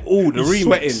Cadet. Ooh, the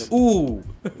remix. Sweating. Ooh.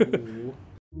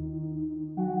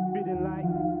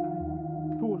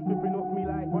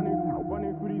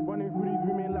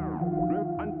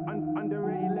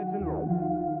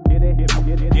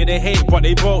 Yeah, they hate, but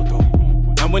they broke though.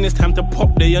 And when it's time to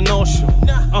pop, they are no show.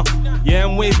 Yeah,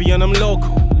 I'm wavy and I'm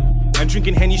local. And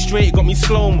drinking Henny straight got me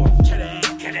slow-mo.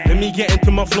 Let me get into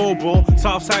my flow, bro.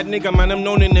 Southside nigga, man, I'm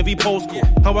known in every postcode.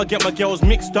 How I get my girls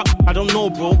mixed up, I don't know,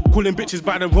 bro. Calling bitches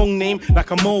by the wrong name,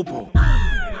 like a mobile.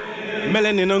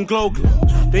 Melanin and glow.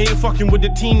 They ain't fucking with the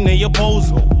team, they a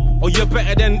bozo. Oh, you're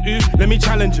better than ooh, let me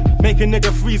challenge him. Make a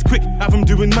nigga freeze quick, have him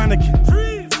doing mannequin.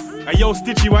 Hey, yo,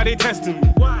 Stitchy, why they testing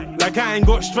me? Like I ain't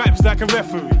got stripes like a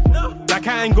referee. Like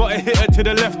I ain't got a hitter to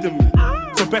the left of me.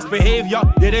 So best behavior,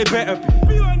 yeah, they better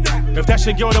be. If that's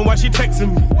your girl, then why she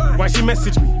texting me? Why she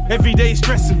message me? Every day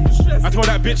stressing me. I told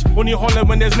that bitch, only holler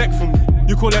when there's neck for me.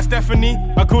 You call her Stephanie,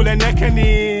 I call her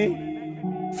Neckany.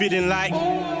 Feeling like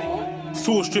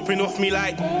sauce dripping off me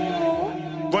like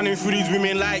running through these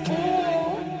women like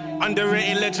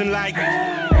underrated legend like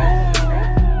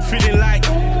feeling like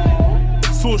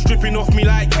sauce dripping off me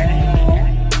like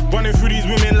running through these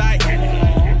women like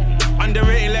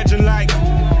underrated legend like.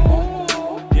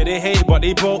 Yeah, they hate but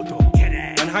they broke though.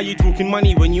 And how you talking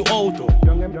money when you old though?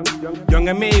 Young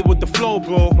and made with the flow,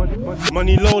 bro.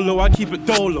 Money low, I keep it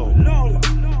dolo.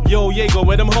 Yo, Jaeger,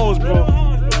 where them hoes, bro?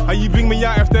 How you bring me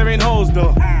out if there ain't hoes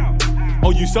though?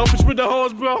 Oh, you selfish with the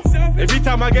hoes, bro? Every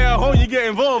time I get a hoe, you get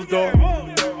involved though.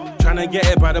 Tryna get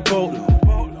it by the boatload.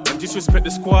 And disrespect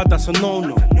the squad, that's a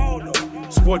no-no.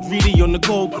 Squad really on the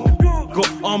go-go. Got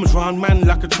arms round man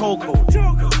like a chokehold.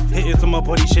 Haters on my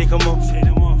body, shake them off.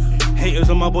 Haters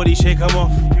on my body, shake them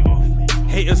off.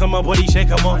 Haters on my body, shake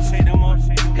them off.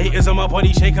 Haters on my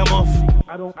body, shake them off.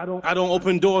 I don't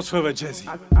open doors for a Jesse.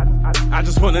 I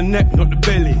just want the neck, not the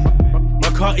belly. My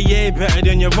Cartier better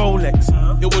than your Rolex.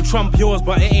 It will trump yours,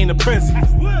 but it ain't a present.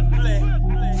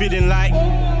 Feeling like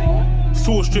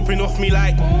sauce dripping off me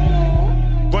like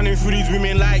running through these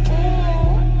women like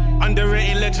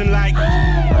underrated legend like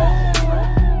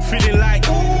feeling like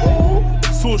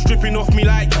sauce dripping off me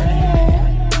like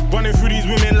running through these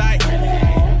women like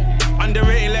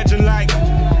underrated legend like.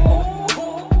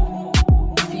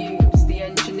 Views, the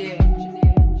engineer.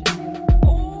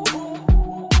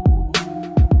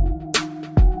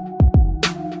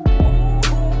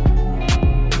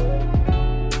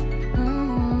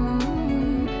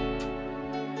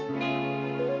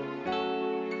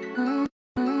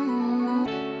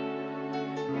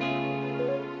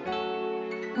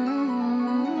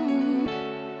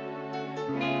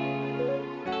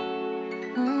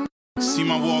 See,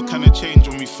 my world kinda changed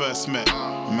when we first met.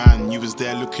 Man, you was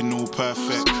there looking all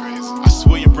perfect. I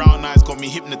swear your brown eyes got me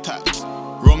hypnotized.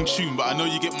 Wrong tune, but I know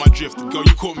you get my drift. Girl,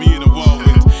 you caught me in a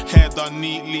whirlwind. Hair done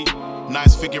neatly,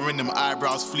 nice figure in them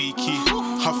eyebrows fleeky.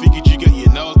 I figured you get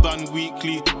your nails done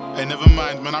weekly. Hey, never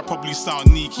mind, man, I probably sound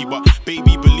sneaky, but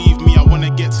baby, believe me, I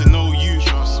wanna get to know you.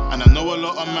 And I know a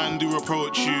lot of men do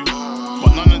approach you,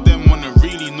 but none of them wanna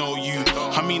really know you.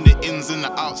 I mean the ins and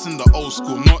the outs in the old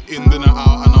school, not in then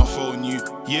out and I'll phone you.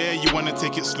 Yeah, you wanna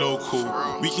take it slow, cool.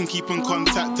 We can keep in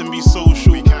contact and be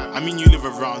social. I mean you live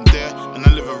around there and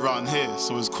I live around here,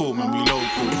 so it's cool, man, we local.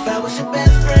 If I was your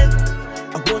best friend,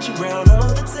 I want you around all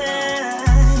the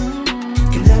time.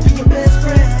 Can I be your best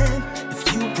friend if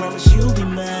you promise you'll be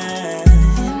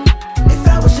mine? If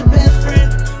I was your best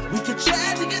friend, we could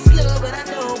try to get slow, but I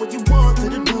know when you walk through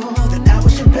the door that I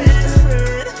was your best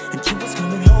friend and you was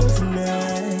coming home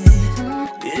tonight.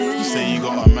 Yeah. You say you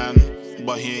got a man,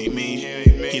 but he ain't me.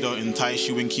 He don't entice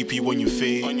you and keep you on your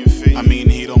feet. I mean,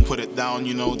 he don't put it down,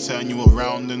 you know, turn you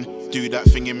around and do that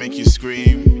thing and make you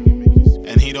scream.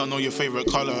 And he don't know your favorite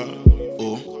color,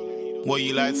 or what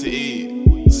you like to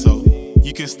eat. So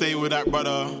you can stay with that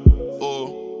brother,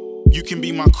 or you can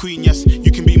be my queen, yes,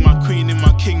 you can be my queen in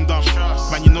my kingdom.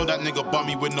 Man, you know that nigga bought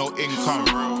me with no income.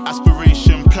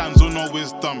 Aspiration, plans or no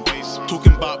wisdom.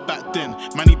 Talking about back then,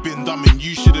 man, he been dumb and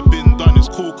you should have been done. It's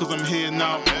cool cause I'm here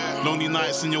now. Lonely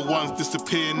nights and your ones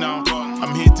disappear now.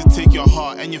 I'm here to take your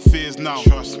heart and your fears now.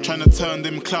 Trying to turn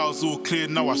them clouds all clear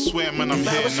now. I swear, man, I'm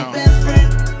here now.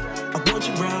 I want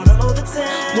you around all the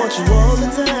time. Want you all the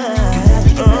time. Can I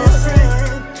be your best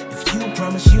friend? If you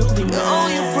promise you'll be mine. Oh,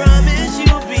 you promise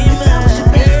you'll be mine. If I was your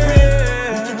best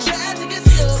friend, we could try to get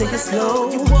slow. Take it slow,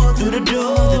 walk through the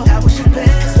door. That I was your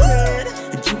best friend,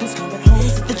 and you was coming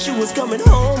home. That you was coming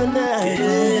home tonight.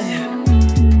 Yeah.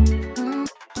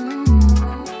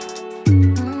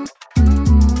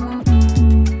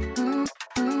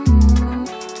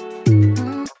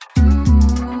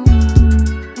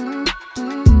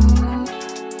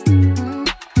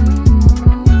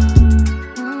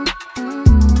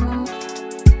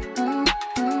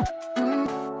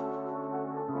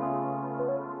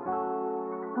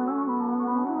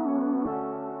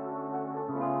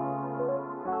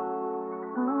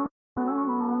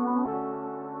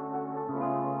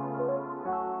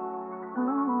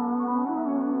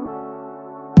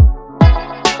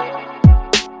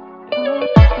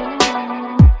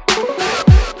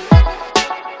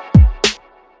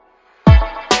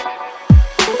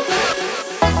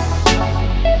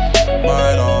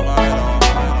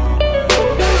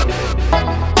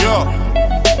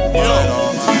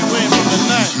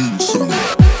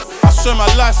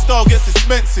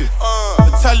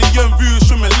 Italian views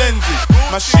from my lenses.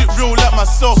 My shit real like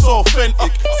myself, so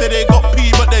authentic. Say they got P,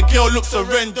 but their girl looks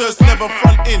horrendous, never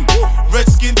frontin'. Red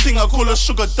skin ting, I call her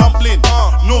sugar dumpling.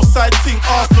 Northside ting,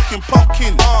 ass looking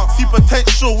pumpkin. See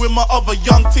potential with my other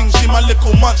young ting, she my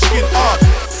little munchkin.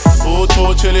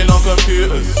 Auto chilling on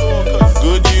computers.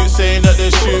 Good you saying that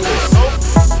they're shooters.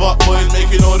 Fuck boys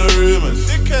making all the rumors.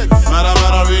 Man,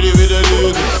 I really with the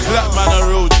losers. Clap man a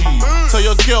real G. Tell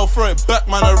your girl throw it back,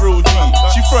 man a real G.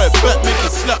 She throw it back, make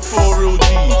it slap for a real G.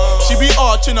 She be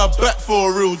arching her back for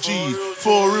a real G.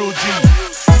 For a real G.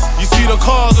 You see the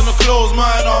cars and the clothes,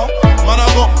 minor. Man, I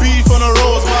got beef on the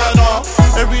roads, minor.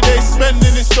 Every day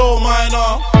spending is so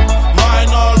minor.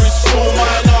 Minor is so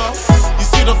minor. You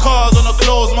see the cars and the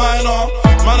clothes, minor.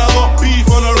 Man, I got beef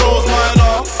on the roads,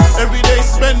 minor. Every day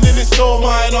spending is so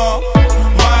minor.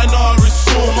 Minor is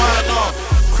so minor.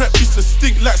 Crap used to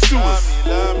stink like sewers.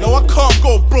 Now I can't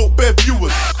go broke, bare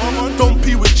viewers. Don't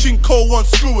pee with Chinko on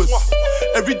screwers.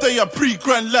 Every day I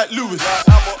pre-grand like Lewis.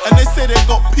 And they say they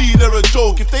got P, they're a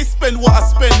joke. If they spend what I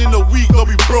spend in a week, they'll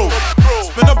be broke.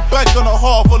 Spend a bag and a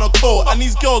half on a coat. And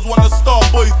these girls want a star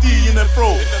boys D in their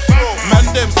throat. Man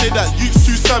them say that youth's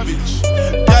too savage.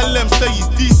 Gal them say he's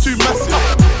D's too massive.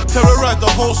 Terrorize the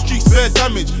whole streets, bare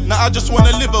damage. Now I just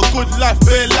wanna live a good life,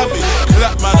 bare lavish.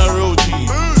 Clap man a real G.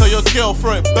 Tell your girl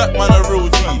throw it back, man a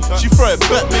real G. She throw it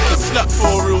back, make it slap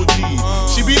for a real G.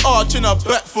 She be arching her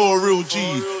back for a real G.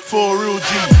 For a real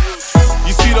G.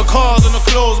 You see the cars and the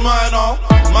clothes, minor.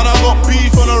 Man, I got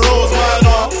beef on the roads,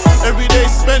 minor. Every day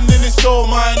spending is so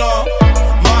minor.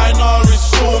 Minor is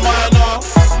so minor.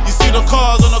 You see the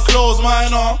cars and the clothes,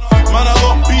 minor. Man, I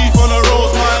got beef on the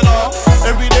roads, minor.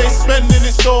 Every day spending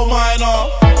is so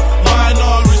minor.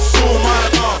 Minor is so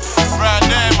minor. Right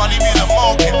there, money be the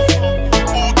market.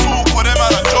 All talk for them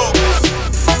and the jokers.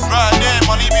 Right there,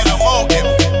 money be the market.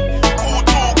 All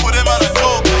talk for them and the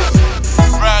jokers.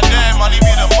 Right there, money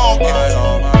be the market.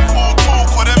 All talk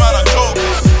for them and the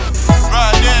jokers.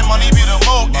 Right there, money be the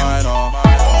market.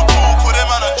 All talk for them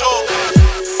and the jokers.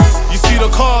 You see the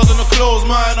cars and the clothes,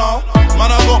 minor. Man,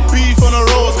 I got beef on the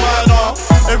roads, minor.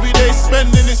 Every day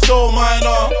spending is so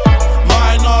minor.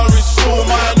 Minor is so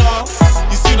minor.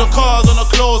 You see the cars and the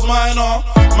clothes, minor.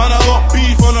 Man, I got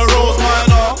beef on the roads,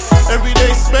 minor. Every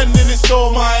day spending is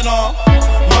so minor.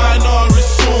 Minor is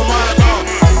so minor.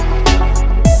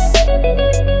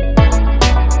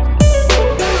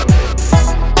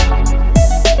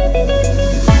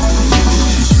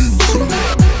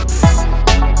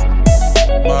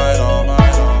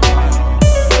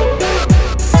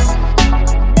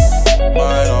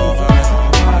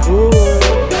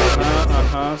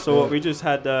 So what we just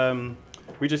had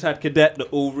Cadet, the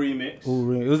All remix.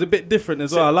 It was a bit different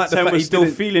as well. I like the fact we're still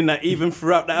feeling that even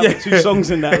throughout the other two songs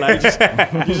in that, like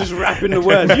you're just rapping the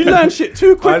words. You learn shit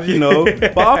too quick, you know.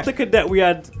 But after Cadet, we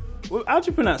had, how'd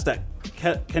you pronounce that?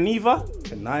 Kaniva.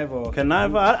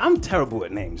 I'm terrible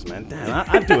at names, man. Damn,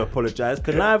 I do apologize.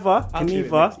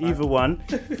 Kaniva, either one,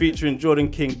 featuring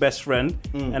Jordan King, Best Friend,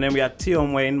 and then we had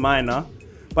Tion Wayne, Minor.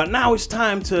 But now it's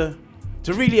time to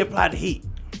really apply the heat.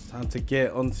 Time to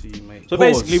get onto you, mate. So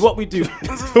basically, what we do.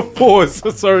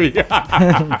 Pause. Sorry. You could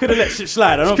have let shit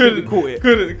slide. I don't think we caught it.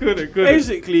 Couldn't.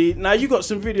 Basically, now you got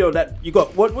some video that you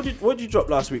got. What did you drop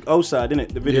last week? O-side,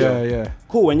 innit? The video. Yeah.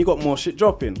 Cool. And you got more shit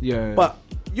dropping. Yeah. But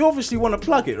you obviously want to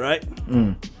plug it, right?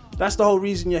 That's the whole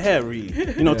reason you're here, really.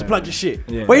 You know, to plug your shit.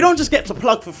 Yeah. But you don't just get to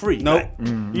plug for free. No. Like, you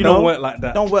Don't know, work like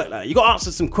that. Don't work like that. You got to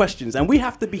answer some questions, and we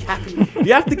have to be happy.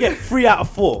 You have to get 3 out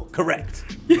of 4 correct.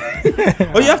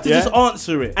 Or you have to just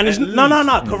answer it. And it's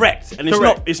no, correct. And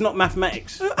it's not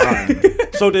mathematics.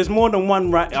 So there's more than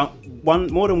one right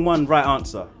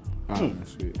answer.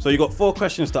 So you got 4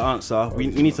 questions to answer. We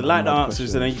need to like the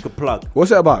answers, and then you can plug.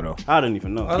 What's it about though? I don't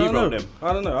even know. I don't know.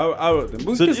 I don't know. I wrote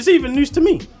them. So it's even news to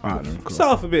me. Alright, then, cool.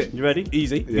 Start off a bit. You ready?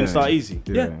 Easy. You're gonna start easy.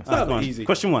 Yeah. Start off easy.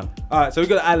 Question 1. All right. So we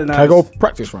got Alan. Can I go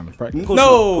practice run? Practice? Of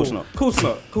course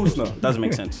not. Doesn't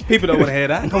make sense. People don't want to hear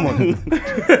that. Come on.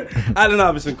 Alan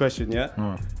Iverson question.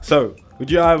 Yeah. So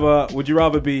would you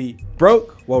rather be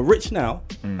rich now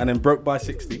and then broke by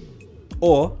 60,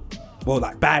 or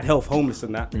like bad health, homeless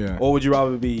and that, or would you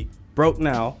rather be broke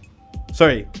now?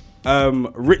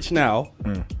 Rich now.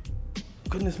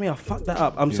 Goodness me, I fucked that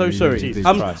up. I'm so sorry.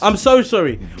 I'm so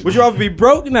sorry. Would you rather be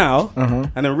broke now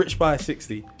and then rich by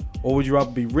 60, or would you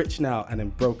rather be rich now and then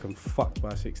broke and fucked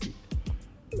by 60?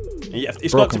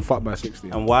 It's broke and fucked by 60.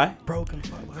 And why? Broke and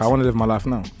fucked by 60. I want to live my life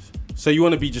now. So you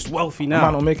want to be just wealthy now? I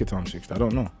might not make it till I'm 60. I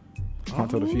don't know. I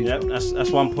can't tell the future. Yep,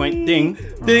 that's 1 point. Ding.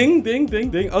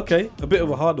 Ding. Okay, a bit of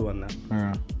a harder one now.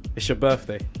 Yeah. It's your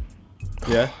birthday.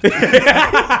 Yeah.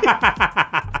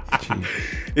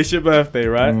 It's your birthday,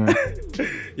 right?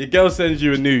 Your girl sends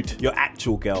you a nude. Your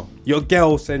actual girl. Your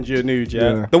girl sends you a nude,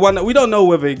 yeah? The one that we don't know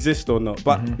whether it exists or not,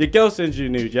 but your girl sends you a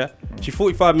nude, yeah? She's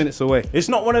 45 minutes away. It's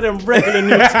not one of them regular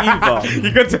nudes either.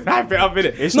 You got to type it up,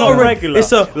 innit? It's not regular.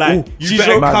 It's a, like, you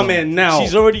better come in now.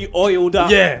 She's already oiled up.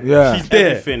 Yeah. She's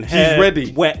there. Everything. She's Hair,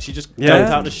 ready. Wet. She just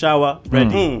jumped out the shower.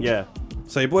 Ready. Yeah.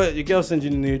 So your girl sends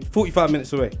you a nude, 45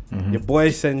 minutes away. Your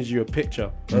boy sends you a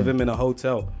picture of him in a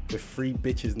hotel with 3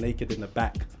 bitches naked in the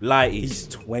back. Lighty. He's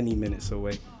 20 minutes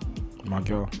away. My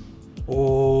girl.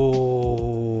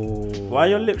 Oh. Why are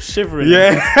your lips shivering?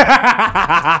 Yeah.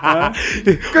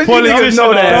 Politician,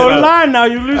 don't lie now,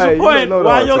 you lose a point.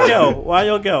 Why your girl? Why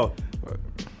your girl?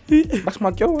 That's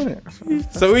my girl,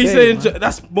 innit? So he's saying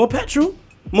that's more petrol,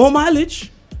 more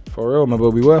mileage. For real, man, but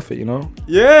it'll be worth it, you know?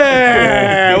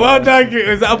 Yeah. Well done.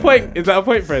 Is that a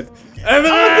point? Fred? I'm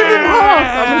gonna give him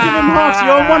half. So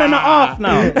you're 1.5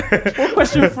 now. What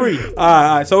question 3? All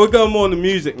right. So we're going more on the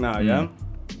music now, yeah?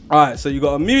 All right. So you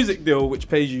got a music deal which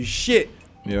pays you shit,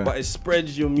 but it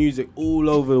spreads your music all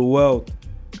over the world.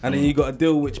 And then you got a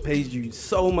deal which pays you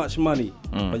so much money,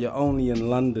 but you're only in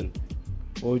London.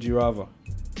 What would you rather?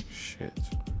 Shit.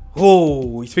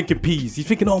 Oh, he's thinking peas. He's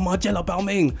thinking, Margiela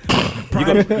Balmain.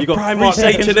 You got 3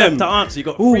 seconds left to answer. You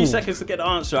got 3 seconds to get the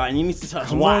answer out, and you need to tell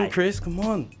us why. Come on, Chris. Come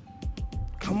on.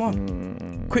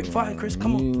 Quick fire, Chris.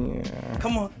 Come on.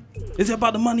 Come on. Is it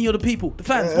about the money or the people? The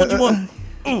fans. What do you want?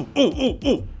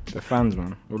 The fans,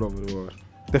 man, all over the world.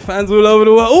 The fans all over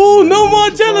the world. Oh, no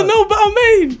Margiela, no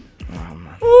Balmain.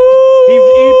 He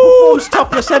performs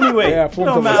topless anyway. Yeah,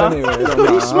 topless anyway.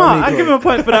 He's smart. I give him a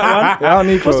point for that one. Yeah, I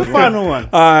need What's the final one?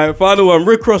 Alright, final one.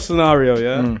 Rick Ross scenario,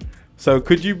 yeah? So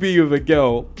could you be with a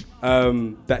girl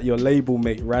that your label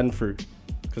mate ran through?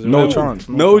 No chance.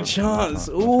 No chance.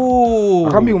 Ooh.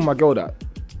 I can't be with my girl that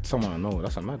someone I know.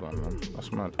 That's a mad one, man.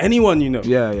 That's mad. Anyone you know?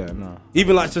 Yeah, no.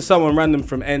 Even like to someone random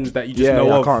from ends that you just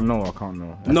know of? I can't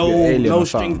know. No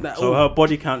strings that. So her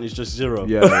body count is just 0.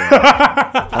 Yeah.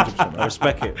 100%. I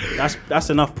respect it. That's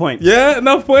enough points. Yeah,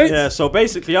 enough points. Yeah. So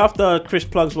basically, after Chris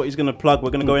plugs what he's gonna plug,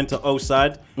 we're gonna go into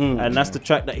O-side, and that's the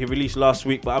track that he released last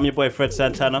week. But I'm your boy Fred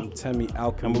Santana. Temi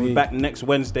Alchemy. And we'll be back next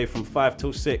Wednesday from 5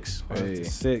 till 6. 5 to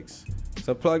 6.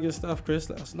 So plug your stuff, Chris.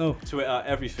 Let us know. Twitter,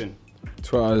 everything.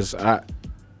 Twitter's at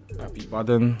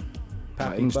Budden.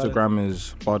 My Instagram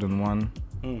is Budden1.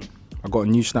 I got a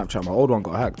new Snapchat. My old one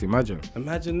got hacked. Imagine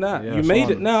that. Yeah, you made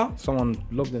it now. Someone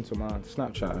logged into my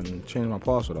Snapchat and changed my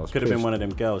password. Could have been one of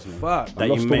them girls, man. Fuck. I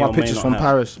lost all my pictures from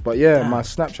Paris. But yeah, my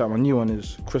Snapchat, my new one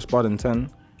is Chris Budden 10.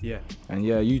 Yeah. And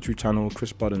yeah, YouTube channel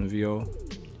Chris Budden VO.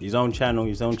 His own channel.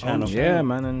 Yeah,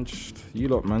 man, and just you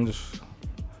lot, man, just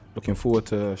looking forward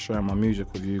to sharing my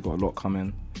music with you. Got a lot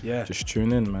coming. Yeah. Just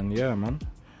tune in, man. Yeah, man.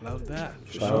 Love that.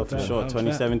 For sure.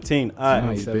 2017. All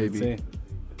right. 2017. Baby.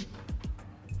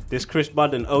 This Chris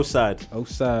Budden, O-side.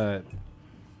 O-side.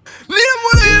 I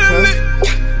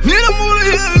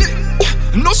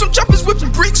know some choppers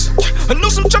whipping bricks. I know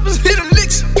some choppers hitting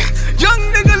licks. Young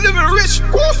nigga living rich.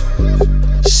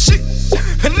 Shit.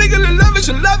 A nigga live lavish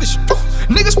and lavish.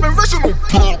 Niggas spend rest on them.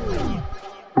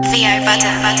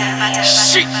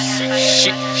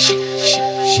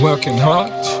 Working hard.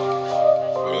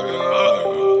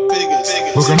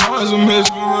 Working hard is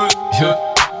amazing. Yeah.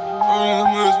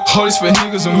 All these fake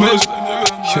niggas amazing.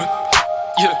 Yeah.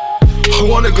 I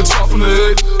want a guitar from the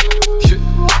head. Yeah.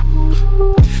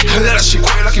 And let that shit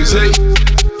quiet like it's 8.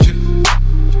 Yeah.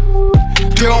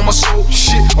 They on my soul,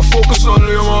 shit. I focus on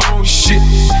it on my own shit.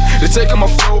 They taking my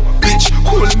flow, bitch.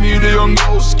 Calling me the young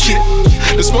ghost kid.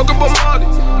 They smoking Bombardi.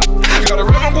 Got a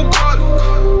rim on Bugatti.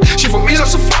 She for me like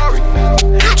Safari.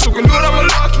 So can do it, I'm a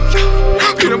lucky.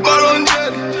 Peanut butter and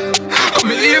jelly. Come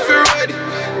in here if you're ready.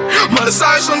 My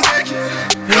size on deck.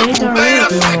 Baby, I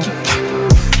fuck you.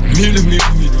 Million.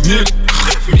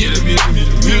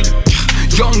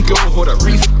 Young girl, hold that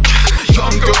reef.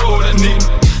 Young girl, hold that need.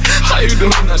 How you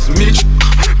doing? Nice to meet you.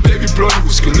 Baby, blood,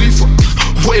 Wiz Khalifa.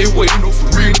 Way, no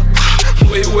for real.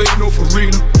 Way, no for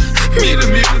real. Million.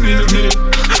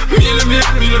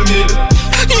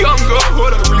 Young girl,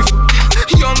 hold that reef.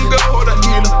 Young girl, hold that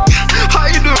need. How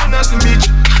you doing? Nice to meet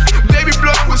you. Baby,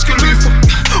 blood, Wiz Khalifa.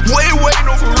 Way,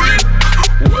 no for real.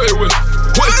 Wait.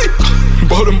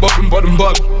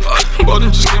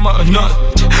 Budden just came out of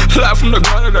nothing. Live from the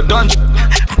ground of the dungeon.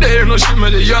 They ain't no shit,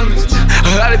 man, the youngest. I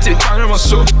had to take time to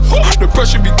myself. The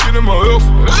pressure be killing my health.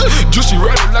 Juicy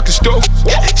red like a stove.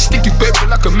 Sticky paper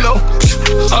like a milk.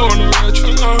 I wanna ride you.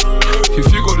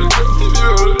 If you go to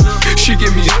jail, she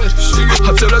give me head.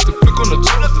 I tell her to flick on the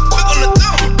toe.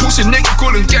 Pussy nigga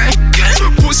calling gang.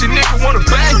 Pussy nigga wanna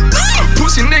bang.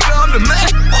 Pussy nigga, I'm the man.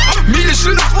 Me the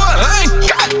shit is what I ain't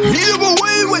got. Me live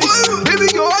away. Baby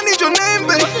girl, I need your name,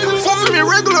 babe. Fuck from your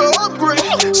regular upgrade.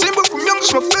 Same but from young,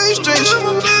 just my face change.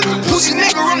 Pussy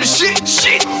nigga on the shit.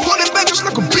 Holding back just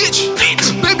like a bitch.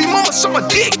 Baby mama suck my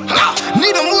dick.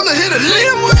 Need a move to hit a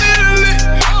lick.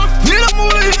 Need a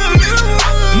move to hit a lick.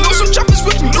 Know some choppers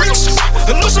with me bricks.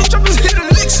 I know some choppers hit the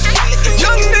licks.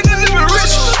 Young nigga living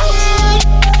rich.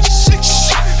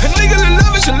 A nigga live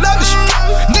lavish and lavish.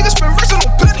 Niggas spend racks on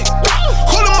penny.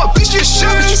 Holding my bitch, get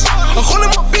savage. I'm holding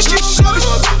my bitch, get savage.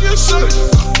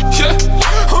 Yeah,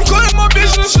 I'm calling my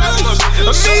bitch, get savage.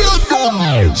 I see you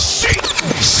shit.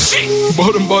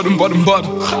 Budden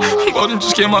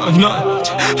just came out of nothing.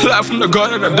 Live from the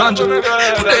garden of the dungeon.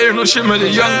 They ain't no shit, man, the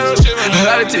youngest. I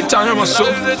had to take time to myself.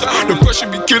 The pressure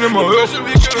be killing my health.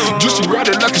 Juicy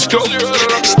riding like a stove.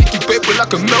 Sticky paper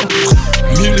like a milk.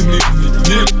 Million.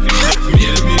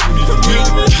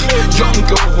 Young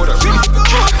girl, hold that reef.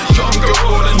 Young girl,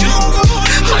 hold that knee.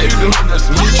 How you doing? Nice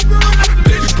to meet you.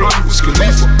 Baby, blood, Wiz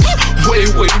Khalifa. Way,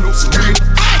 no for real.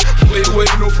 Way,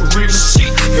 no for real.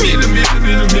 Million.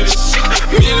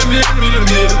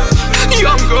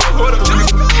 Young girl, hold that reef.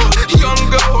 Young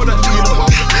girl, hold that knee.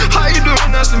 How you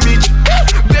doing? Nice to meet you.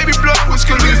 Baby, blood, Wiz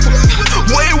Khalifa.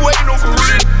 Way, no for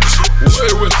real.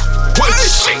 Wait,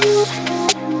 shit.